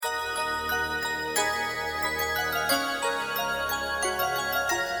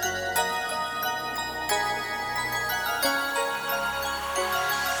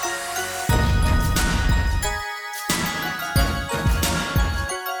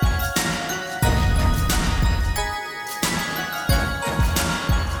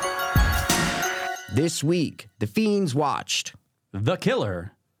This week, The Fiends watched, The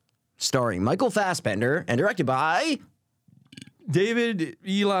Killer. starring Michael Fassbender and directed by David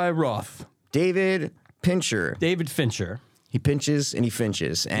Eli Roth. David Pincher. David Fincher. He pinches and he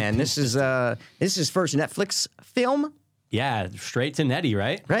finches. And this is his first Netflix film, Yeah, straight to Nettie,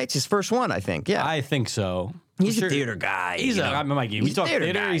 right? right? It's his first one, I think. Yeah. I think so. He's For a sure. theater guy. He's you a, know. I'm Mikey. He's We a talk theater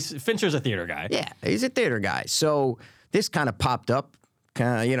theater. guy. Fincher's a theater guy. Yeah, he's a theater guy. So this kind of popped up,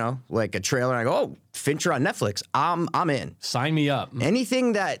 like a trailer. And I go, oh, Fincher on Netflix. I'm in. Sign me up.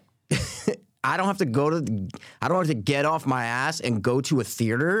 Anything that I don't have to get off my ass and go to a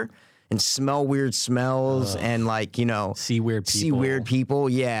theater and smell weird smells and See weird people.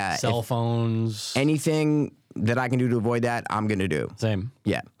 Yeah. Cell phones. Anything that I can do to avoid that, I'm going to do. Same.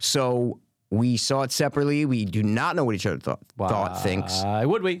 Yeah. So we saw it separately. We do not know what each other thought thinks.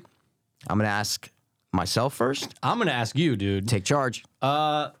 Would we? I'm going to ask myself first. I'm going to ask you, dude. Take charge.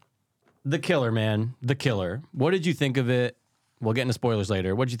 The Killer, man. The Killer. What did you think of it? We'll get into spoilers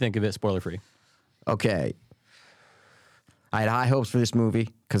later. What did you think of it, spoiler free? Okay. I had high hopes for this movie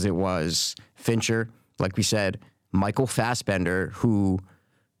because it was Fincher, like we said, Michael Fassbender, who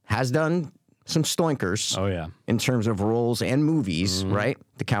has done some stoinkers Oh, yeah. in terms of roles and movies, right?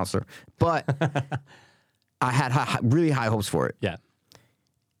 The Counselor. But I had really high hopes for it. Yeah.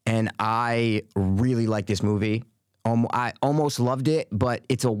 And I really like this movie. I almost loved it, but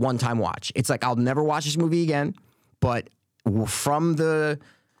it's a one-time watch. It's like I'll never watch this movie again, but from the...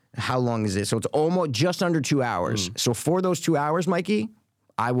 How long is it? So it's almost just under 2 hours. So for those 2 hours, Mikey,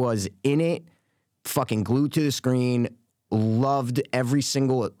 I was in it, fucking glued to the screen, loved every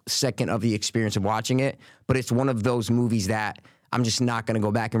single second of the experience of watching it. But it's one of those movies that I'm just not going to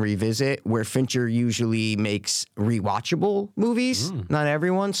go back and revisit, where Fincher usually makes rewatchable movies, not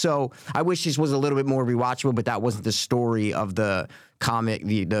everyone. So I wish this was a little bit more rewatchable, but that wasn't the story of the comic,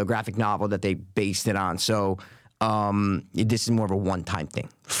 the graphic novel that they based it on. So... this is more of a one-time thing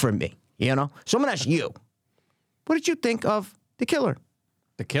for me, you know? So I'm going to ask you, what did you think of The Killer?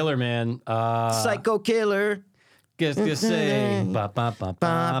 The Killer, man. Psycho Killer. Guess say. Ba, ba, ba,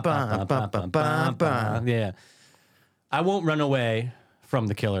 ba, ba, ba, ba, ba, ba. Yeah. I won't run away from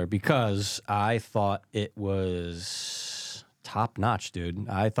The Killer because I thought it was top notch, dude.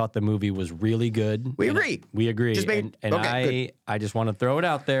 I thought the movie was really good. We agree. We agree. Just make- and okay, I just want to throw it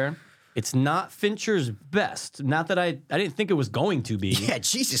out there. It's not best. Not that I didn't think it was going to be. Yeah,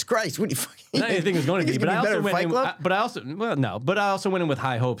 Jesus Christ. What do you fucking... I didn't think it was going to be, but I also went in. But I also went in with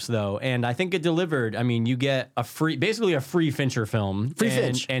high hopes though, and I think it delivered. I mean, you get basically a free Fincher film,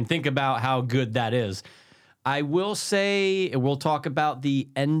 and think about how good that is. I will say we'll talk about the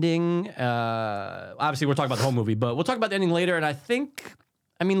ending. Obviously, we'll talk about the whole movie, but we'll talk about the ending later. And I think,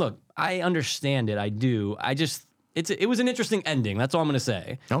 I mean, look, I understand it. I do. It was an interesting ending. That's all I'm going to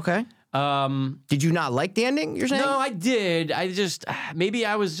say. Okay. Did you not like the ending, you're saying? No, I did. Maybe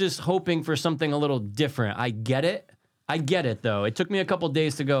I was just hoping for something a little different. I get it, though. It took me a couple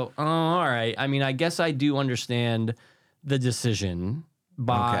days to go, oh, all right. I mean, I guess I do understand the decision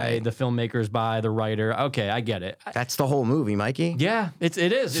by the filmmakers, by the writer. Okay, I get it. That's the whole movie, Mikey. Yeah, it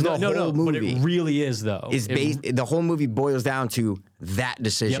is. So the whole but movie it really is, though. The whole movie boils down to that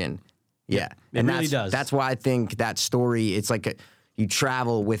decision. Yep. Yeah. It really does. That's why I think that story, it's like you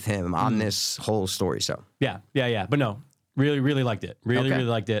travel with him on this whole story. So Yeah. But no, really liked it. Really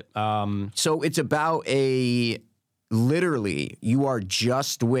liked it. So it's about literally, you are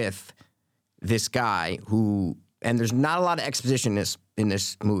just with this guy who, and there's not a lot of exposition in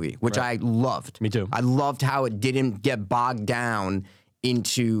this movie, which I loved. Me too. I loved how it didn't get bogged down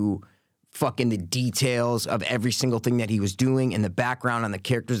into fucking the details of every single thing that he was doing and the background on the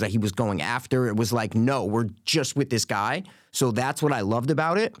characters that he was going after. It was like, no, we're just with this guy. So that's what I loved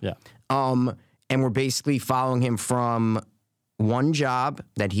about it. Yeah. And we're basically following him from one job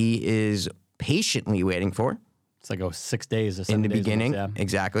that he is patiently waiting for It's like 6 days or 7 in the days beginning. once, yeah.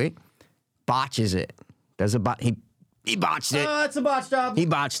 Exactly. Botches it. He botched it. Oh, it's a botch job. He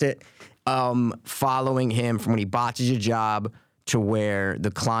botched it. Following him from when he botches a job to where the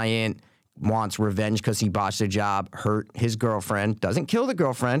client wants revenge because he botched a job, hurt his girlfriend, doesn't kill the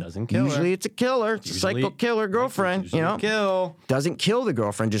girlfriend. Doesn't kill her. Usually it's a killer. It's a psycho killer girlfriend, you know? Kill. Doesn't kill the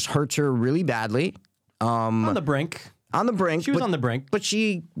girlfriend, just hurts her really badly. On the brink. On the brink. She was on the brink. But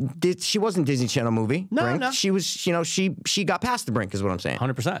she wasn't Disney Channel movie. No, brink. no. She was, she got past the brink is what I'm saying.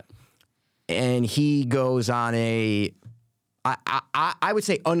 100%. And he goes on I would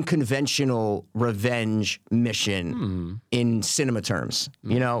say unconventional revenge mission in cinema terms.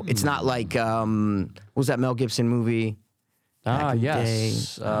 You know, it's not like what was that Mel Gibson movie? back in the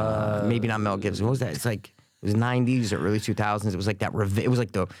Yes. day? Maybe not Mel Gibson. What was that? It's like It was 90s or early 2000s. It was like that. It was like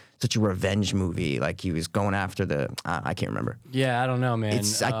such a revenge movie. Like he was going after I can't remember. Yeah, I don't know, man.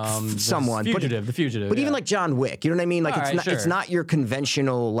 It's like someone. The Fugitive. But even like John Wick, you know what I mean? Like it's not your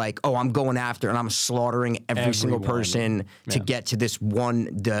conventional like, oh, I'm going after and I'm slaughtering every single person to get to this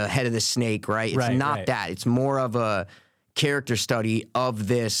the head of the snake, right? It's not that. It's more of a character study of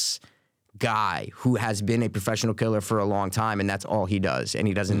this guy who has been a professional killer for a long time, and that's all he does, and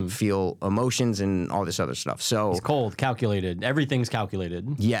he doesn't feel emotions and all this other stuff. So he's cold, calculated. Everything's calculated.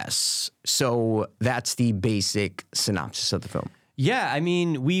 Yes. So that's the basic synopsis of the film. Yeah, I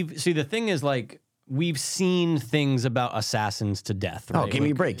mean, the thing is, like, we've seen things about assassins to death. Right? Oh, give me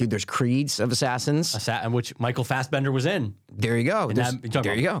a break, dude. There's creeds of assassins, which Michael Fassbender was in. There you go.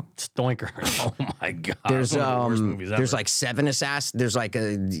 There you go. Stinker. Oh my god. There's like 7 assassins. There's like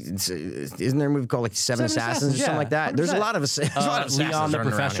isn't there a movie called like Seven Assassins or something like that? 100%. There's a lot of assassins. Leon the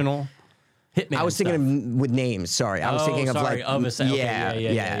Professional. Hitman. I was thinking with names. Sorry, I was thinking of like I was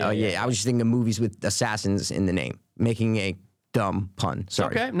just thinking of movies with assassins in the name, making a dumb pun.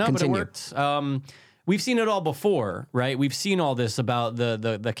 Sorry. Okay, no, Continue. But it worked. We've seen it all before, right? We've seen all this about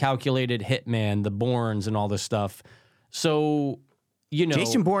the calculated hitman, the Bournes, and all this stuff. So, you know,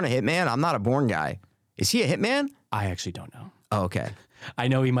 Jason Bourne a hitman? I'm not a Bourne guy. Is he a hitman? I actually don't know. Oh, okay. I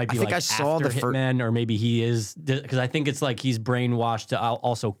know he might be. I saw the hitman, or maybe he is, because I think it's like he's brainwashed to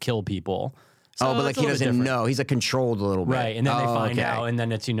also kill people. So but like he doesn't know. He's controlled a little bit. Right, and then they find out, and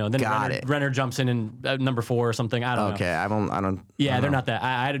then it's, then Renner jumps in number 4 or something. I don't know. Okay, I don't. Yeah, they're not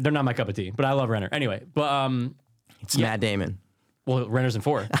that. They're not my cup of tea, but I love Renner. Anyway, but it's Matt Damon. Well, Renner's in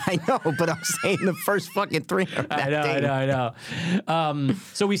 4. I know, but I'm saying the first fucking 3 are Matt Damon. I know.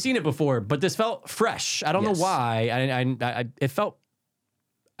 So we've seen it before, but this felt fresh. I don't know why. It felt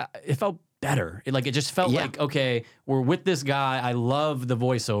better. It just felt like, okay, we're with this guy. I love the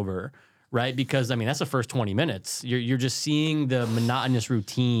voiceover. Right, because I mean that's the first 20 minutes. You're just seeing the monotonous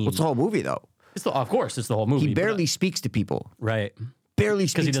routine. What's the whole movie though? Of course, it's the whole movie. He barely speaks to people. Right. Barely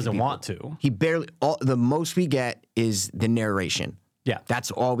speaks because he doesn't want to. He barely. The most we get is the narration. Yeah,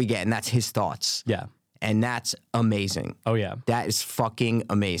 that's all we get, and that's his thoughts. Yeah, and that's amazing. Oh yeah, that is fucking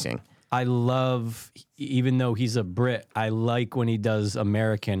amazing. I love, even though he's a Brit, I like when he does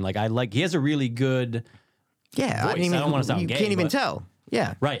American. He has a really good. Yeah, voice. I don't want to sound gay. You can't even tell.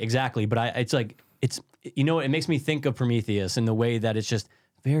 Yeah. Right, exactly. But it makes me think of Prometheus in the way that it's just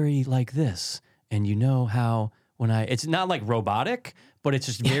very like this. And you know how it's not like robotic, but it's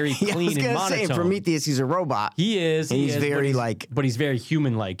just very clean and monotone. I was going to say, Prometheus, he's a robot. He is. He's very but he's very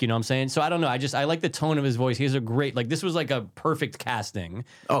human-like, you know what I'm saying? So I don't know. I like the tone of his voice. He has a great, this was like a perfect casting.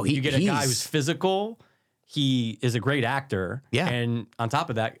 Oh, you get a guy who's physical. He is a great actor, and on top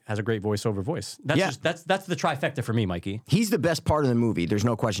of that, has a great voiceover voice. That's the trifecta for me, Mikey. He's the best part of the movie. There's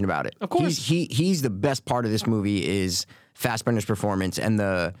no question about it. Of course, he's the best part of this movie is Fassbender's performance and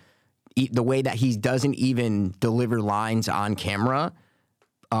the way that he doesn't even deliver lines on camera.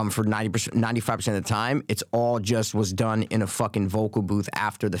 For 95% of the time, it's all just was done in a fucking vocal booth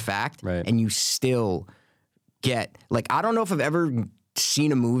after the fact, right? And you still get I don't know if I've ever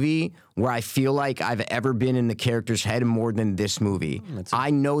seen a movie where I feel like I've ever been in the character's head more than this movie.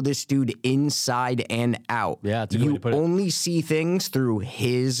 I know this dude inside and out. Yeah, that's a good way to put it. You only see things through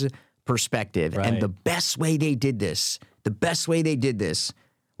his perspective. Right. And the best way they did this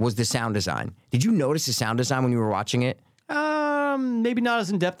was the sound design. Did you notice the sound design when you were watching it? Maybe not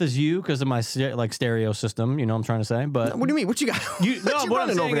as in depth as you because of my stereo system. You know what I'm trying to say. But what do you mean? What you got? What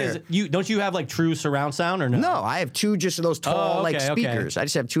I'm saying is, don't you have true surround sound or no? No, I have 2 just of those tall speakers. I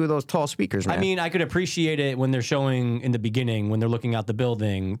just have 2 of those tall speakers. Man. I mean, I could appreciate it when they're showing in the beginning when they're looking out the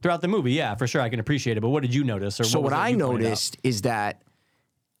building throughout the movie. Yeah, for sure, I can appreciate it. But what did you notice? What I noticed is that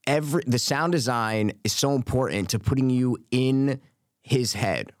the sound design is so important to putting you in his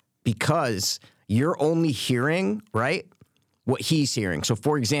head because you're only hearing what he's hearing. So,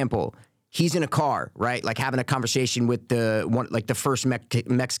 for example, he's in a car, right? Having a conversation with the first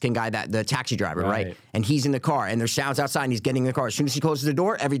Mexican guy, the taxi driver, right? And he's in the car, and there's sounds outside, and he's getting in the car. As soon as he closes the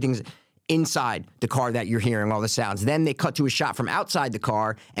door, everything's inside the car that you're hearing all the sounds. Then they cut to a shot from outside the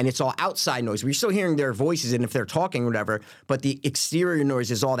car, and it's all outside noise. We're still hearing their voices and if they're talking or whatever, but the exterior noise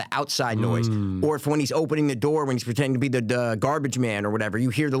is all the outside noise. Or if when he's opening the door, when he's pretending to be the garbage man or whatever, you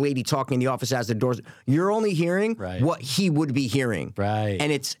hear the lady talking in the office as the doors. You're only hearing what he would be hearing. Right.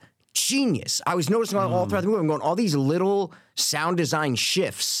 And it's genius. I was noticing all throughout the movie, I'm going, all these little sound design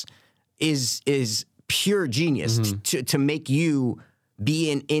shifts is pure genius to make you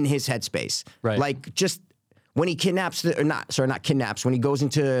be in his headspace. Right. Just when he kidnaps not kidnaps, when he goes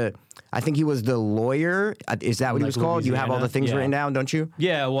into, I think he was the lawyer. Is that what he was called? You have all the things written down, don't you?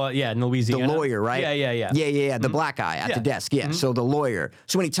 Yeah, well, in Louisiana. The lawyer, right? Yeah. The black guy at the desk. Yeah. So the lawyer.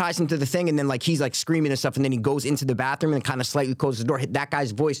 So when he ties into the thing and then like he's like screaming and stuff, and then he goes into the bathroom and kind of slightly closes the door. That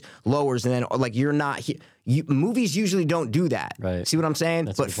guy's voice lowers, and then like you're not. Movies usually don't do that. Right. See what I'm saying?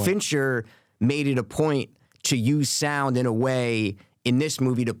 That's but Fincher made it a point to use sound in a way in this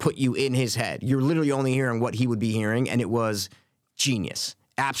movie to put you in his head. You're literally only hearing what he would be hearing, and it was genius.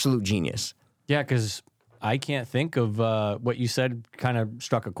 Absolute genius. Yeah, because I can't think of what you said kind of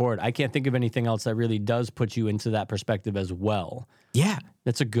struck a chord. I can't think of anything else that really does put you into that perspective as well. Yeah.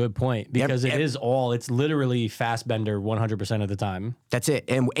 That's a good point because it's literally Fassbender 100% of the time. That's it.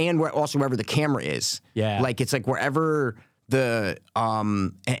 And also wherever the camera is. Yeah. Like it's like wherever the,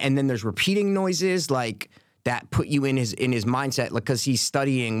 and then there's repeating noises like, that put you in his mindset, like because he's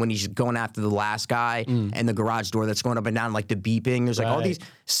studying when he's going after the last guy and the garage door that's going up and down, like the beeping. There's like all these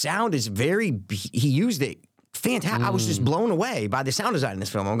sound is he used it fantastic. I was just blown away by the sound design in this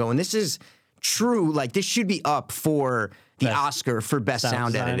film. I'm going, this is true. Like this should be up for the Oscar for best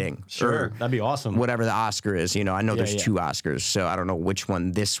sound editing. Sure, that'd be awesome. Whatever the Oscar is, I know there's 2 Oscars, so I don't know which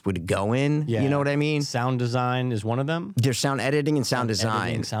one this would go in. Yeah. You know what I mean? Sound design is one of them. There's sound editing and sound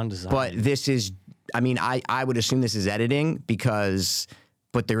design. But this is. I mean, I would assume this is editing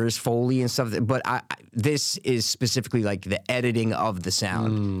but there is Foley and stuff. But this is specifically like the editing of the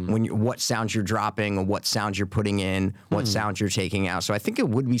sound. What sounds you're dropping, or what sounds you're putting in, what sounds you're taking out. So I think it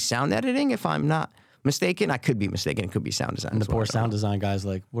would be sound editing if I'm not mistaken. I could be mistaken. It could be sound design. And the poor sound design guy's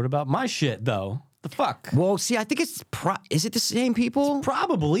like, what about my shit though? The fuck? Well, see, I think it's is it the same people? It's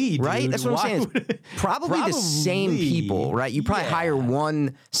probably, dude. Right? That's what I'm saying. Probably the same people, right? You probably hire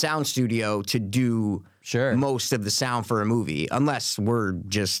one sound studio to do most of the sound for a movie, unless we're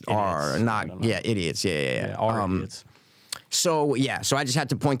just idiots. Yeah, idiots. So I just had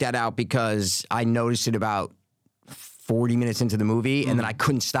to point that out because I noticed it about 40 minutes into the movie, and then I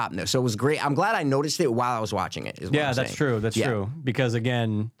couldn't stop. So it was great. I'm glad I noticed it while I was watching it. That's true. That's true. Because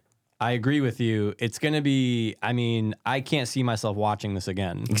again, I agree with you. It's going to be, I mean, I can't see myself watching this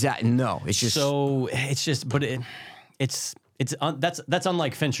again. Exactly. No, it's just. That's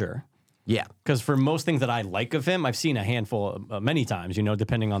unlike Fincher. Yeah. Because for most things that I like of him, I've seen a handful many times,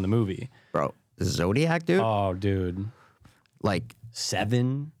 depending on the movie. Bro, the Zodiac, dude? Oh, dude. Like.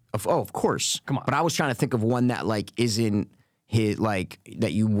 7? Of course. Come on. But I was trying to think of one that like isn't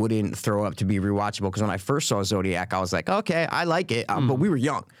that you wouldn't throw up to be rewatchable. Because when I first saw Zodiac, I was like, okay, I like it. But we were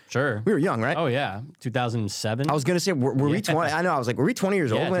young. Sure. We were young, right? Oh, yeah. 2007? I was going to say, were we 20? I know. I was like, were we 20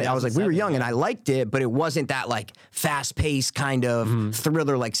 years old? I was like, we were young, and I liked it, but it wasn't that like fast-paced kind of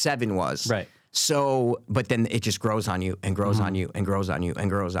thriller like 7 was. Right. So, but then it just grows on you and grows on you and grows on you and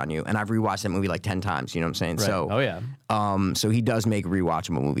grows on you. And I've rewatched that movie like 10 times, you know what I'm saying? Right. So, oh, yeah. So he does make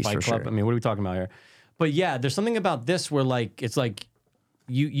rewatchable movies Fight for Club. sure. I mean, what are we talking about here? But yeah, there's something about this where like, it's like,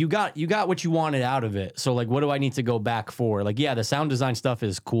 you got what you wanted out of it. So like, what do I need to go back for? Like, yeah, the sound design stuff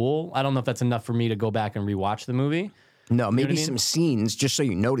is cool. I don't know if that's enough for me to go back and rewatch the movie. No, maybe some scenes just so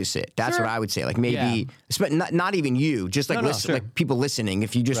you notice it. That's what I would say. Like maybe, not even you, just like like people listening.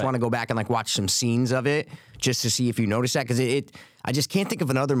 If you just want to go back and like watch some scenes of it, just to see if you notice that, because I just can't think of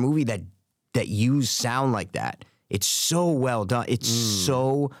another movie that used sound like that. It's so well done. It's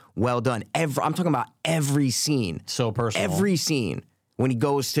so well done. I'm talking about every scene. So personal. Every scene. When he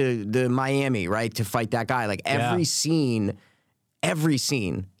goes to the Miami, right, to fight that guy, like every scene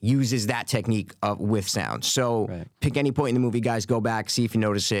uses that technique with sound. So pick any point in the movie, guys, go back, see if you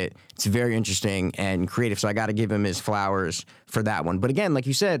notice it. It's very interesting and creative. So I got to give him his flowers for that one. But again, like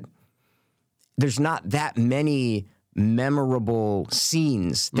you said, there's not that many memorable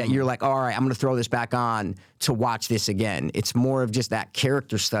scenes that you're like, all right, I'm going to throw this back on to watch this again. It's more of just that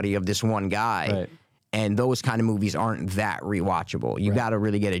character study of this one guy. Right. And those kind of movies aren't that rewatchable. You got to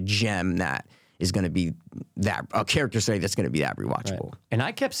really get a gem that is going to be a character study that's going to be that rewatchable. Right. And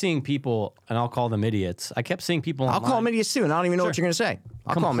I kept seeing people, and I'll call them idiots. I kept seeing people online. I'll call them idiots too, and I don't even know what you're going to say.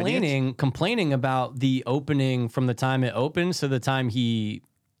 I'll call them idiots. Complaining about the opening from the time it opens to the time he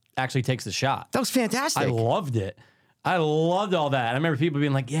actually takes the shot. That was fantastic. I loved it. I loved all that. I remember people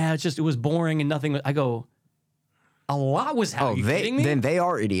being like, yeah, it was boring and nothing. I go, a lot was happening. Kidding me? Then they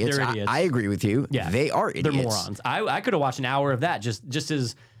are idiots. They're idiots. I agree with you. Yeah, they are idiots. They're morons. I could have watched an hour of that. Just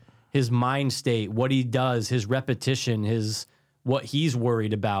his mind state, what he does, his repetition, what he's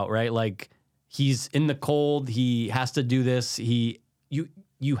worried about. Right, like he's in the cold. He has to do this.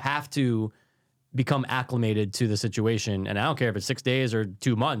 You have to become acclimated to the situation. And I don't care if it's 6 days or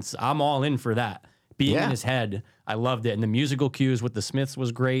 2 months. I'm all in for that. Being in his head, I loved it. And the musical cues with the Smiths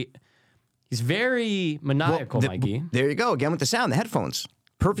was great. He's very maniacal, Mikey. There you go again with the sound, the headphones.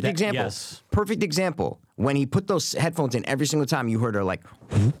 Perfect example. Yes. Perfect example. When he put those headphones in, every single time you heard her like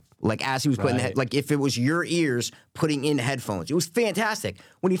as he was putting like if it was your ears putting in headphones. It was fantastic.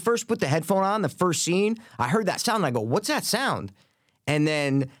 When he first put the headphone on, the first scene, I heard that sound and I go, what's that sound? And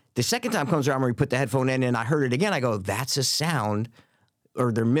then the second time comes around where he put the headphone in and I heard it again, I go, that's a sound. Or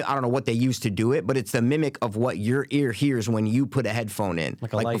I don't know what they use to do it, but it's the mimic of what your ear hears when you put a headphone in,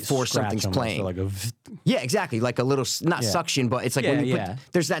 like a light before something's playing. Like yeah, exactly, like a little not suction, but it's like when you put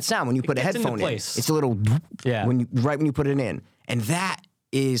there's that sound when you put a headphone in. It's a little right when you put it in, and that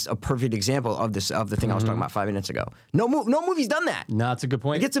is a perfect example of this the thing I was talking about 5 minutes ago. No movie's done that. No, that's a good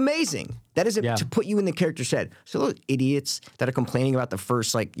point. Like, it's amazing. That is to put you in the character's head. So those idiots that are complaining about the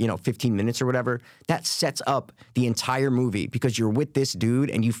first 15 minutes or whatever, that sets up the entire movie because you're with this dude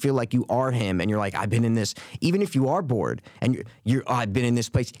and you feel like you are him and you're like, I've been in this. Even if you are bored and I've been in this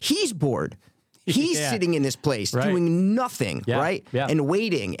place, he's bored. He's sitting in this place doing nothing, right? Yeah. And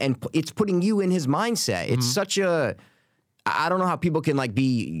waiting, and it's putting you in his mindset. It's such a I don't know how people can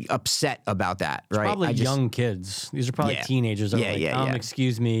be upset about that, right? Probably young kids. These are probably teenagers. That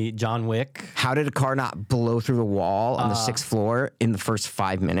excuse me, John Wick. How did a car not blow through the wall on the 6th floor in the first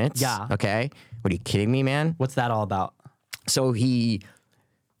 5 minutes? Yeah. Okay. What are you kidding me, man? What's that all about? So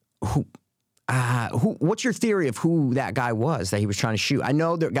what's your theory of who that guy was that he was trying to shoot? I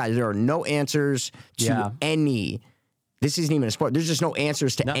know there are no answers to any. This isn't even a sport. There's just no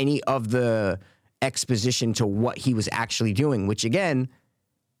answers to any of the exposition to what he was actually doing, which again,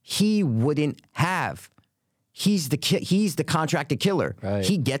 he wouldn't have. He's the contracted killer. Right.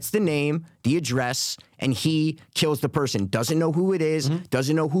 He gets the name, the address, and he kills the person. Doesn't know who it is,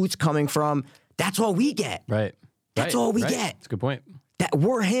 doesn't know who it's coming from. That's all we get. Right. That's all we get. That's a good point. That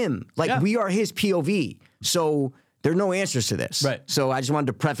we're him. We are his POV. So there are no answers to this. Right. So I just wanted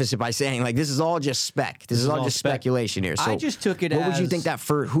to preface it by saying, this is all just spec. This is all just speculation here. So I just took it who do you think that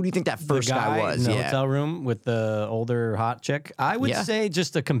first guy was? In the hotel room with the older hot chick? I would say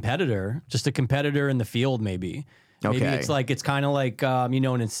just a competitor in the field, maybe. Okay. Maybe it's kind of like, in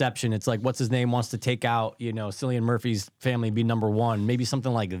Inception, it's like, what's his name wants to take out, Cillian Murphy's family, be number one. Maybe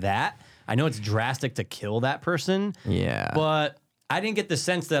something like that. I know it's drastic to kill that person. Yeah. But I didn't get the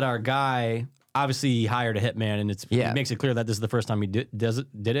sense that our guy... Obviously, he hired a hitman, and it makes it clear that this is the first time he did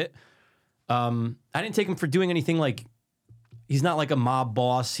it. I didn't take him for doing anything he's not like a mob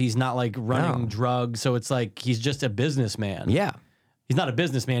boss. He's not running drugs. So it's he's just a businessman. Yeah. He's not a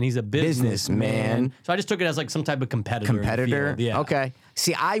businessman. He's a businessman. So I just took it as some type of competitor. Competitor? Yeah. Okay.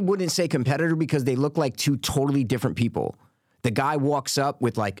 See, I wouldn't say competitor because they look like two totally different people. The guy walks up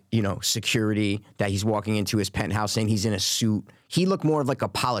with security that he's walking into his penthouse and he's in a suit. He looked more of a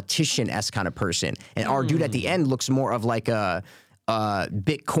politician-esque kind of person. And our dude at the end looks more of a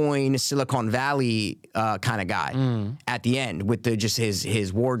Bitcoin, Silicon Valley kind of guy at the end with just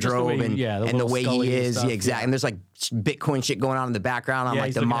his wardrobe and the way he is. Stuff, exactly. And there's Bitcoin shit going on in the background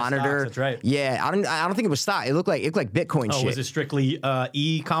on the monitor. That's right. Yeah, I don't think it was stock. It looked like Bitcoin shit. Was it strictly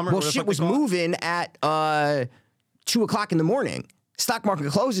e-commerce? Well, shit was moving at 2 o'clock in the morning. Stock market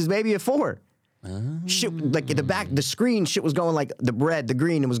closes maybe at 4. Shit, at the back, the screen, shit was going the red, the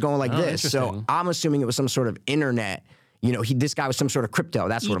green, it was going like this. So I'm assuming it was some sort of internet. This guy was some sort of crypto.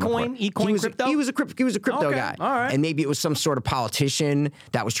 That's what I'm E-coin crypto? He was a crypto guy. All right. And maybe it was some sort of politician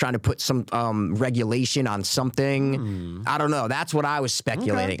that was trying to put some regulation on something. I don't know. That's what I was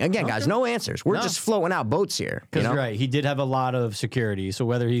speculating. Again, guys, no answers. We're just floating out boats here. Because you're right. He did have a lot of security. So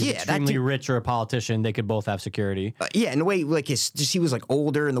whether he's extremely rich or a politician, they could both have security. And the way he was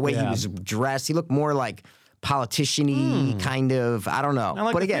older, and the way he was dressed, he looked more politician-y kind of. I don't know. I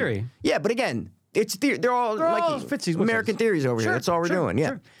like the theory. Yeah, but again. They're all American theories over here. That's all we're doing.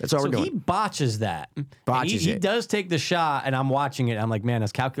 Yeah, that's all we're doing. So he botches that. He does take the shot, and I'm watching it. I'm like, man,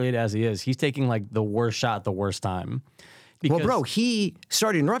 as calculated as he is, he's taking the worst shot at the worst time. Well, bro, he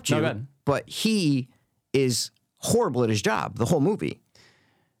sorry to interrupt you, but he is horrible at his job the whole movie.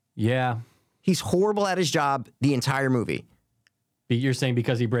 Yeah, he's horrible at his job the entire movie. You're saying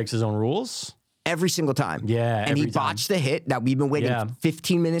because he breaks his own rules? Every single time. Yeah, and he botched the hit that we've been waiting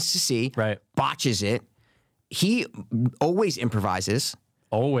 15 minutes to see. Right. Botches it. He always improvises.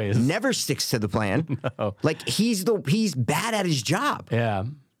 Always. Never sticks to the plan. No. He's bad at his job. Yeah.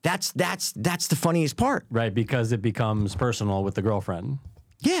 That's the funniest part. Right, because it becomes personal with the girlfriend.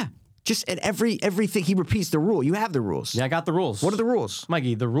 Yeah. Just at everything he repeats the rule. You have the rules. Yeah, I got the rules. What are the rules?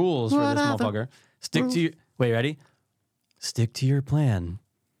 Mikey, the rules for this motherfucker. Wait, ready? Stick to your plan.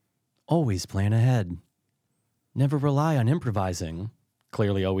 Always plan ahead. Never rely on improvising.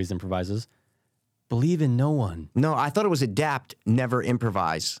 Clearly always improvises. Believe in no one. No, I thought it was adapt, never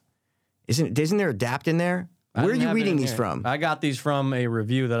improvise. Isn't there a DAPT in there? Where are you reading these from? I got these from a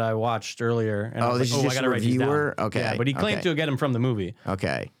review that I watched earlier. And this is just a reviewer? Okay. Yeah, but he claimed to get them from the movie.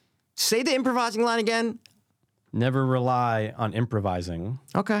 Okay. Say the improvising line again. Never rely on improvising.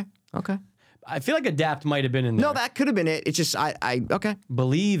 Okay. I feel like adapt might have been in there. No, that could have been it. It's just, okay.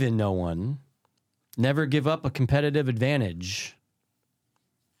 Believe in no one. Never give up a competitive advantage.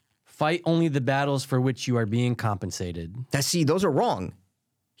 Fight only the battles for which you are being compensated. Those are wrong.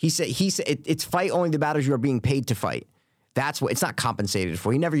 He said it's fight only the battles you are being paid to fight. That's what it's not compensated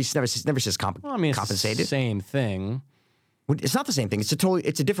for. He never says compensated. Well, I mean, it's the same thing. It's not the same thing. It's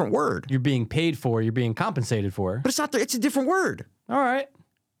a different word. You're being paid for. You're being compensated for. But it's not. It's a different word. All right.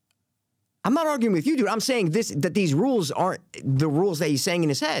 I'm not arguing with you, dude. I'm saying that these rules aren't the rules that he's saying in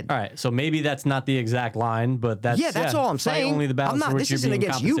his head. All right. So maybe that's not the exact line, but that's all I'm saying. Fight only the battles for which you're being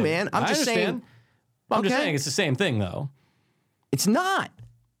against you, man. I'm just saying. I'm just saying it's the same thing, though. It's not.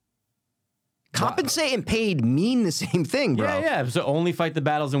 Compensate and paid mean the same thing, bro. Yeah. So only fight the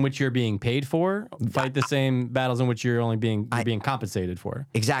battles in which you're being paid for. Fight the same battles in which you're only being compensated for.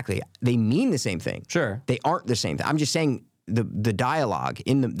 Exactly. They mean the same thing. Sure. They aren't the same thing. I'm just saying the dialogue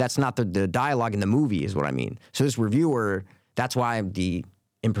that's not the dialogue in the movie is what I mean. So this reviewer, that's why the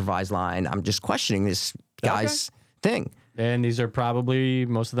improvised line. I'm just questioning this guy's thing. And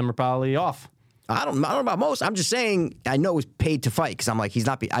most of them are probably off. I don't know about most. I'm just saying I know he's paid to fight because I'm like, he's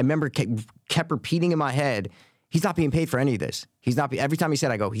not. I remember kept repeating in my head, he's not being paid for any of this. He's not. Every time he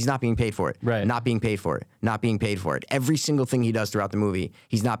said, I go, he's not being paid for it. Right. Not being paid for it. Not being paid for it. Every single thing he does throughout the movie,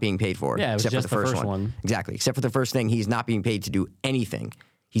 he's not being paid for. Yeah, except just for the first one. Exactly. Except for the first thing, he's not being paid to do anything.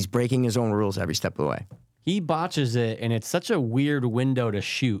 He's breaking his own rules every step of the way. He botches it, and it's such a weird window to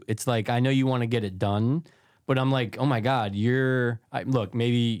shoot. It's like, I know you want to get it done, but I'm like, oh my God, look,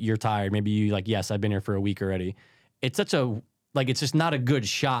 maybe you're tired. Maybe you yes, I've been here for a week already. It's such it's just not a good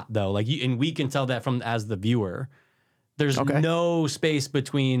shot though. And we can tell that as the viewer. There's no space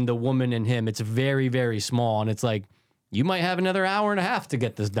between the woman and him. It's very, very small. And it's like, you might have another hour and a half to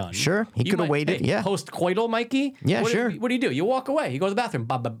get this done. Sure. He could have waited. Hey, yeah. Post-coital, Mikey? Yeah, sure. What do you do? You walk away. He goes to the bathroom.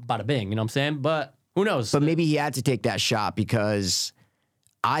 Bada bing. You know what I'm saying? But who knows? But maybe he had to take that shot because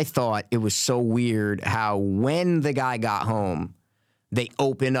I thought it was so weird how when the guy got home, they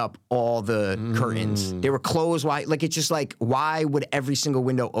open up all the curtains. They were closed wide. It's just why would every single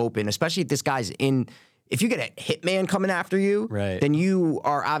window open? Especially if this guy's if you get a hitman coming after you, then you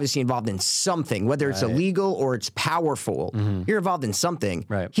are obviously involved in something, whether it's illegal or it's powerful. You're involved in something.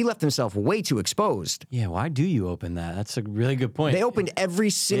 Right. He left himself way too exposed. Yeah, why do you open that? That's a really good point. They opened every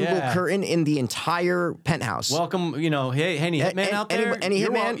single curtain in the entire penthouse. Welcome, hey, any hitman out there? Any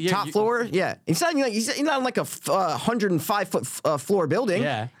hitman? Top floor? Yeah. It's not even he's not on a 105-foot floor building.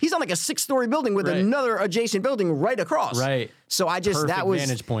 Yeah. He's on a 6-story building with another adjacent building right across. Right. So that was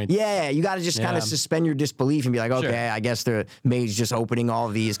vantage point. Yeah, you got to just kind of suspend your disbelief and be like, okay, I guess the maid's just opening all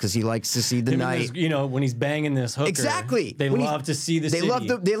of these because he likes to see the night. When he's banging this hooker, exactly. They love to see the city.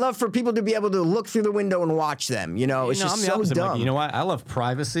 They love for people to be able to look through the window and watch them. It's just so dumb. You know what? I love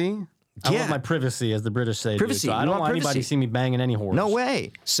privacy. I love my privacy, as the British say. Privacy. So I don't want anybody to see me banging any whores. No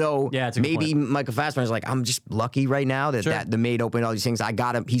way. So maybe Michael Fassbender's like, I'm just lucky right now that the maid opened all these things. I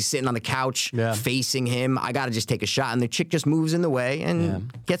got him. He's sitting on the couch facing him. I got to just take a shot. And the chick just moves in the way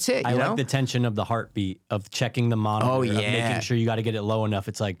and gets hit. I like the tension of the heartbeat, of checking the monitor, of making sure you got to get it low enough.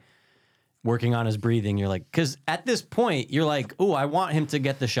 It's like working on his breathing. You're like, because at this point, you're like, oh, I want him to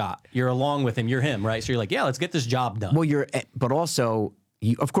get the shot. You're along with him. You're him, right? So you're like, yeah, let's get this job done. Well, but also,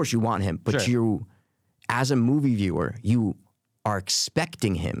 of course you want him, but you, as a movie viewer, you are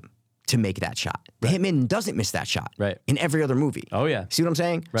expecting him to make that shot. The hitman doesn't miss that shot in every other movie. Oh, yeah. See what I'm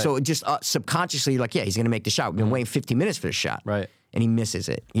saying? Right. So it just subconsciously, he's going to make the shot. We've been waiting 50 minutes for the shot. Right. And he misses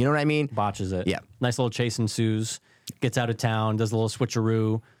it. You know what I mean? Botches it. Yeah. Nice little chase ensues. Gets out of town, does a little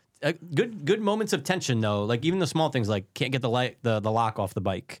switcheroo. Good moments of tension, though. Even the small things, can't get the lock off the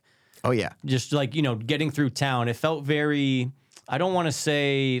bike. Oh, yeah. Just getting through town. It felt very... I don't want to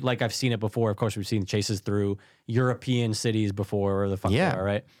say I've seen it before. Of course, we've seen chases through European cities before, or the fuck they are,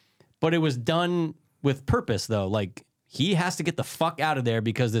 right? But it was done with purpose, though. He has to get the fuck out of there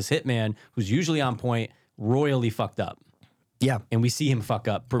because this hitman, who's usually on point, royally fucked up. Yeah. And we see him fuck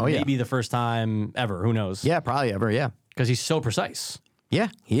up for maybe the first time ever. Who knows? Yeah, probably ever, yeah. Because he's so precise. Yeah,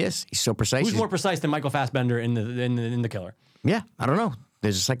 he is. He's so precise. Who's more precise than Michael Fassbender in the Killer? Yeah, I don't know.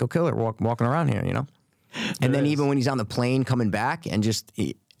 There's a psycho killer walking around here, And then even when he's on the plane coming back and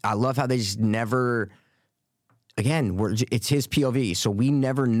I love how they just never, again, it's his POV, so we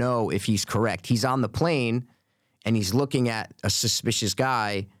never know if he's correct. He's on the plane and he's looking at a suspicious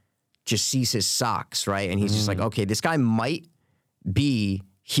guy, just sees his socks, right? And he's just like, okay, this guy might be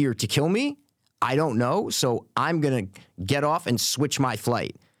here to kill me? I don't know. So I'm going to get off and switch my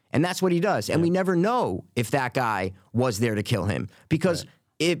flight. And that's what he does. And we never know if that guy was there to kill him because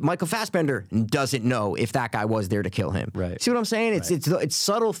Michael Fassbender doesn't know if that guy was there to kill him. Right. See what I'm saying? It's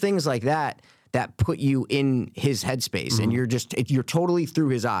subtle things like that put you in his headspace, and you're totally through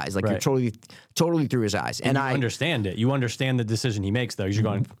his eyes. Like you're totally through his eyes. And I understand it. You understand the decision he makes, though. You're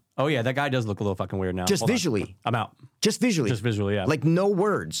going, oh yeah, that guy does look a little fucking weird now. Just visually. I'm out. Just visually, yeah. Like no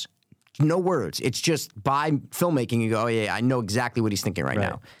words. No words. It's just by filmmaking, you go, oh, yeah, I know exactly what he's thinking right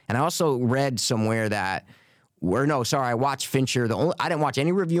now. And I also read somewhere that, I watched Fincher. I didn't watch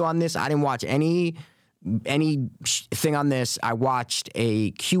any review on this. I didn't watch any thing on this. I watched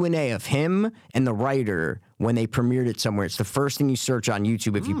a Q&A of him and the writer when they premiered it somewhere. It's the first thing you search on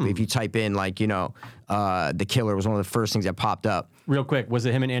YouTube if you type in, like, The Killer was one of the first things that popped up. Real quick, was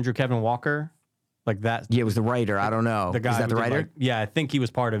it him and Andrew Kevin Walker? Like that? Yeah, it was the writer. I don't know. The guy is that the writer? I think he was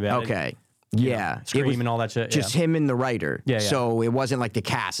part of it. Okay. Yeah. Scream and all that shit. Just him and the writer. Yeah. So it wasn't like the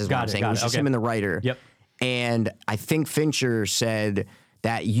cast is what I'm saying. It was just him and the writer. Yep. And I think Fincher said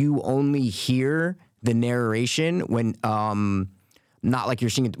that you only hear the narration when, not like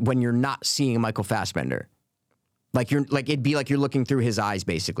you're seeing it, when you're not seeing Michael Fassbender. It'd be like you're looking through his eyes,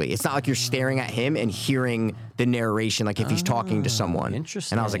 basically. It's not like you're staring at him and hearing the narration, like if he's talking to someone.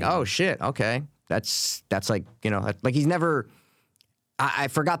 Interesting. And I was like, oh shit, okay. That's like, like he's never, I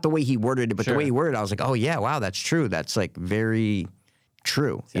forgot the way he worded it, but the way he worded it, I was like, oh yeah, wow, that's true. That's like very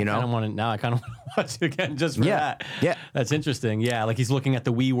true, I kind of want to watch it again just for that. Yeah. That's interesting. Yeah, like he's looking at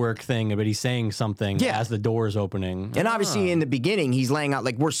the WeWork thing, but he's saying something as the door's opening. And obviously in the beginning, he's laying out,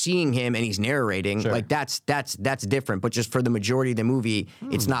 like we're seeing him and he's narrating. Like that's different. But just for the majority of the movie,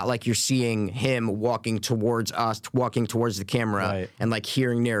 it's not like you're seeing him walking towards us, walking towards the camera and like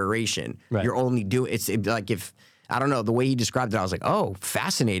hearing narration. You're only doing, it's like if, I don't know, the way he described it, I was like, oh,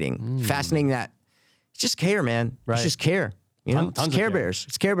 fascinating. Fascinating that it's just care, man. It's just care. It's Care Bears.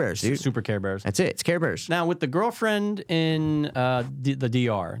 It's Care Bears, dude. Super Care Bears. That's it. It's Care Bears. Now, with the girlfriend in the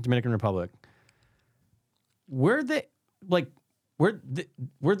DR, Dominican Republic, were the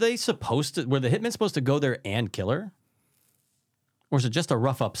hitmen supposed to go there and kill her? Or is it just a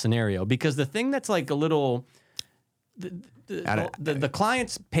rough up scenario? Because the thing that's like a little, the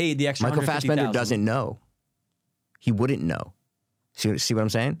clients paid the extra Michael Fassbender doesn't know. He wouldn't know. See what I'm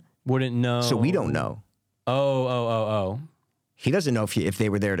saying? Wouldn't know. So we don't know. Oh. He doesn't know if they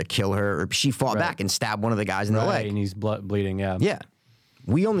were there to kill her or she fought back and stabbed one of the guys in the leg. And he's bleeding, Yeah.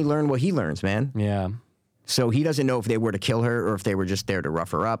 We only learn what he learns, man. Yeah. So he doesn't know if they were to kill her or if they were just there to rough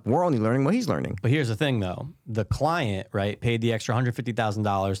her up. We're only learning what he's learning. But here's the thing, though. The client, paid the extra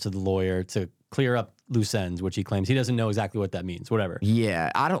 $150,000 to the lawyer to clear up loose ends, which he claims he doesn't know exactly what that means. Whatever.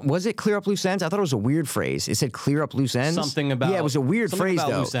 Yeah, was it clear up loose ends? I thought it was a weird phrase. It said clear up loose ends. Something about it was a weird phrase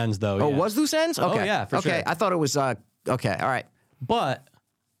about though. Loose ends though. Oh, it was loose ends? Okay. Oh yeah, for sure. Okay, I thought it was. Okay, all right. But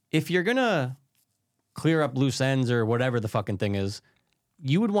if you're gonna clear up loose ends or whatever the fucking thing is,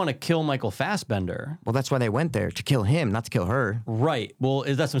 you would want to kill Michael Fassbender. Well, that's why they went there, to kill him, not to kill her. Right. Well,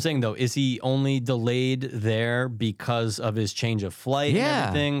 that's what I'm saying, though. Is he only delayed there because of his change of flight and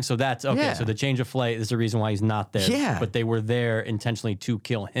everything? So that's, okay, so the change of flight is the reason why he's not there. Yeah. But they were there intentionally to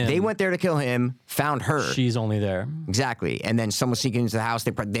kill him. They went there to kill him, found her. She's only there. Exactly. And then someone sneaking into the house,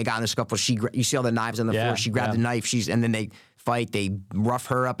 they got in a scuffle. You see all the knives on the floor. She grabbed the knife, and then they fight, they rough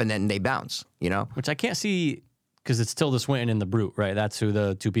her up, and then they bounce, Which I can't see... Because it's Tilda Swinton and the Brute, right? That's who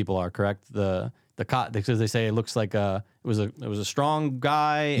the two people are, correct? The because they say it looks like it was a strong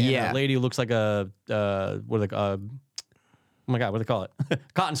guy and a lady who looks like oh my god, what do they call it?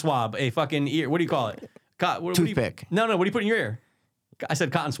 Cotton swab, a fucking ear. What do you call it? Toothpick. No, what do you put in your ear? I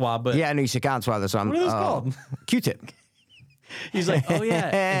said cotton swab, but I know you said cotton swab. That's what are those called? Q-tip. He's like, oh yeah,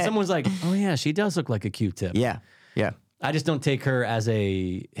 and someone's like, oh yeah, she does look like a Q-tip. Yeah. I just don't take her as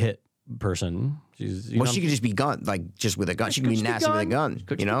a hit person. She could just be just with a gun. She could be nasty with a gun.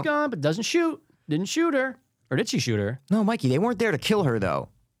 Could be gun, but doesn't shoot. Didn't shoot her. Or did she shoot her? No, Mikey, they weren't there to kill her, though.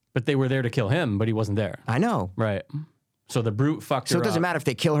 But they were there to kill him, but he wasn't there. I know. Right. So the Brute fucked her up. So it doesn't matter if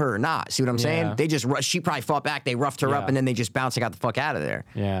they kill her or not. See what I'm saying? They just, she probably fought back, they roughed her up, and then they just bounced and got the fuck out of there.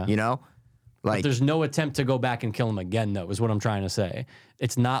 Yeah. Like, but there's no attempt to go back and kill him again, though, is what I'm trying to say.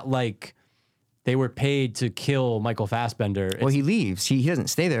 It's not like they were paid to kill Michael Fassbender. Well, he leaves. He doesn't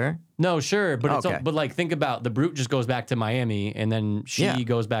stay there. No, sure, but but like think about the Brute just goes back to Miami and then she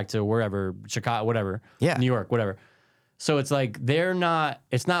goes back to wherever, Chicago, whatever, New York, whatever. So it's like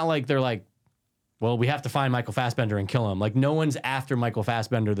it's not like they're like, well, we have to find Michael Fassbender and kill him. Like no one's after Michael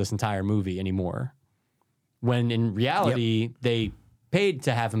Fassbender this entire movie anymore. When in reality, they paid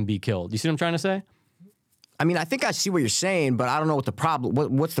to have him be killed. You see what I'm trying to say? I mean, I think I see what you're saying, but I don't know what the problem.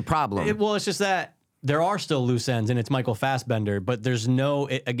 What's the problem? It's just that there are still loose ends, and it's Michael Fassbender, but there's no.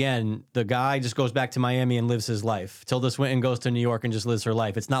 Again, the guy just goes back to Miami and lives his life. Tilda Swinton goes to New York and just lives her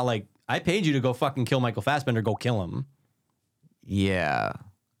life. It's not like I paid you to go fucking kill Michael Fassbender. Go kill him. Yeah,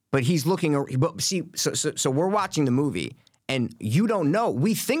 but he's looking. But see, so we're watching the movie, and you don't know.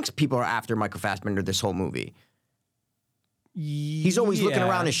 We think people are after Michael Fassbender this whole movie. He's always looking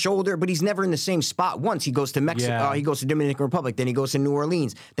around his shoulder, but he's never in the same spot. Once he goes to Mexico, he goes to Dominican Republic, then he goes to New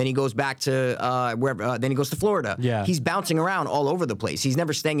Orleans, then he goes back to wherever, then he goes to Florida. Yeah. He's bouncing around all over the place. He's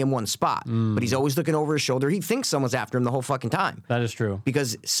never staying in one spot, but he's always looking over his shoulder. He thinks someone's after him the whole fucking time. That is true.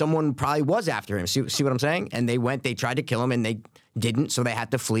 Because someone probably was after him. See what I'm saying? And they tried to kill him, and they didn't, so they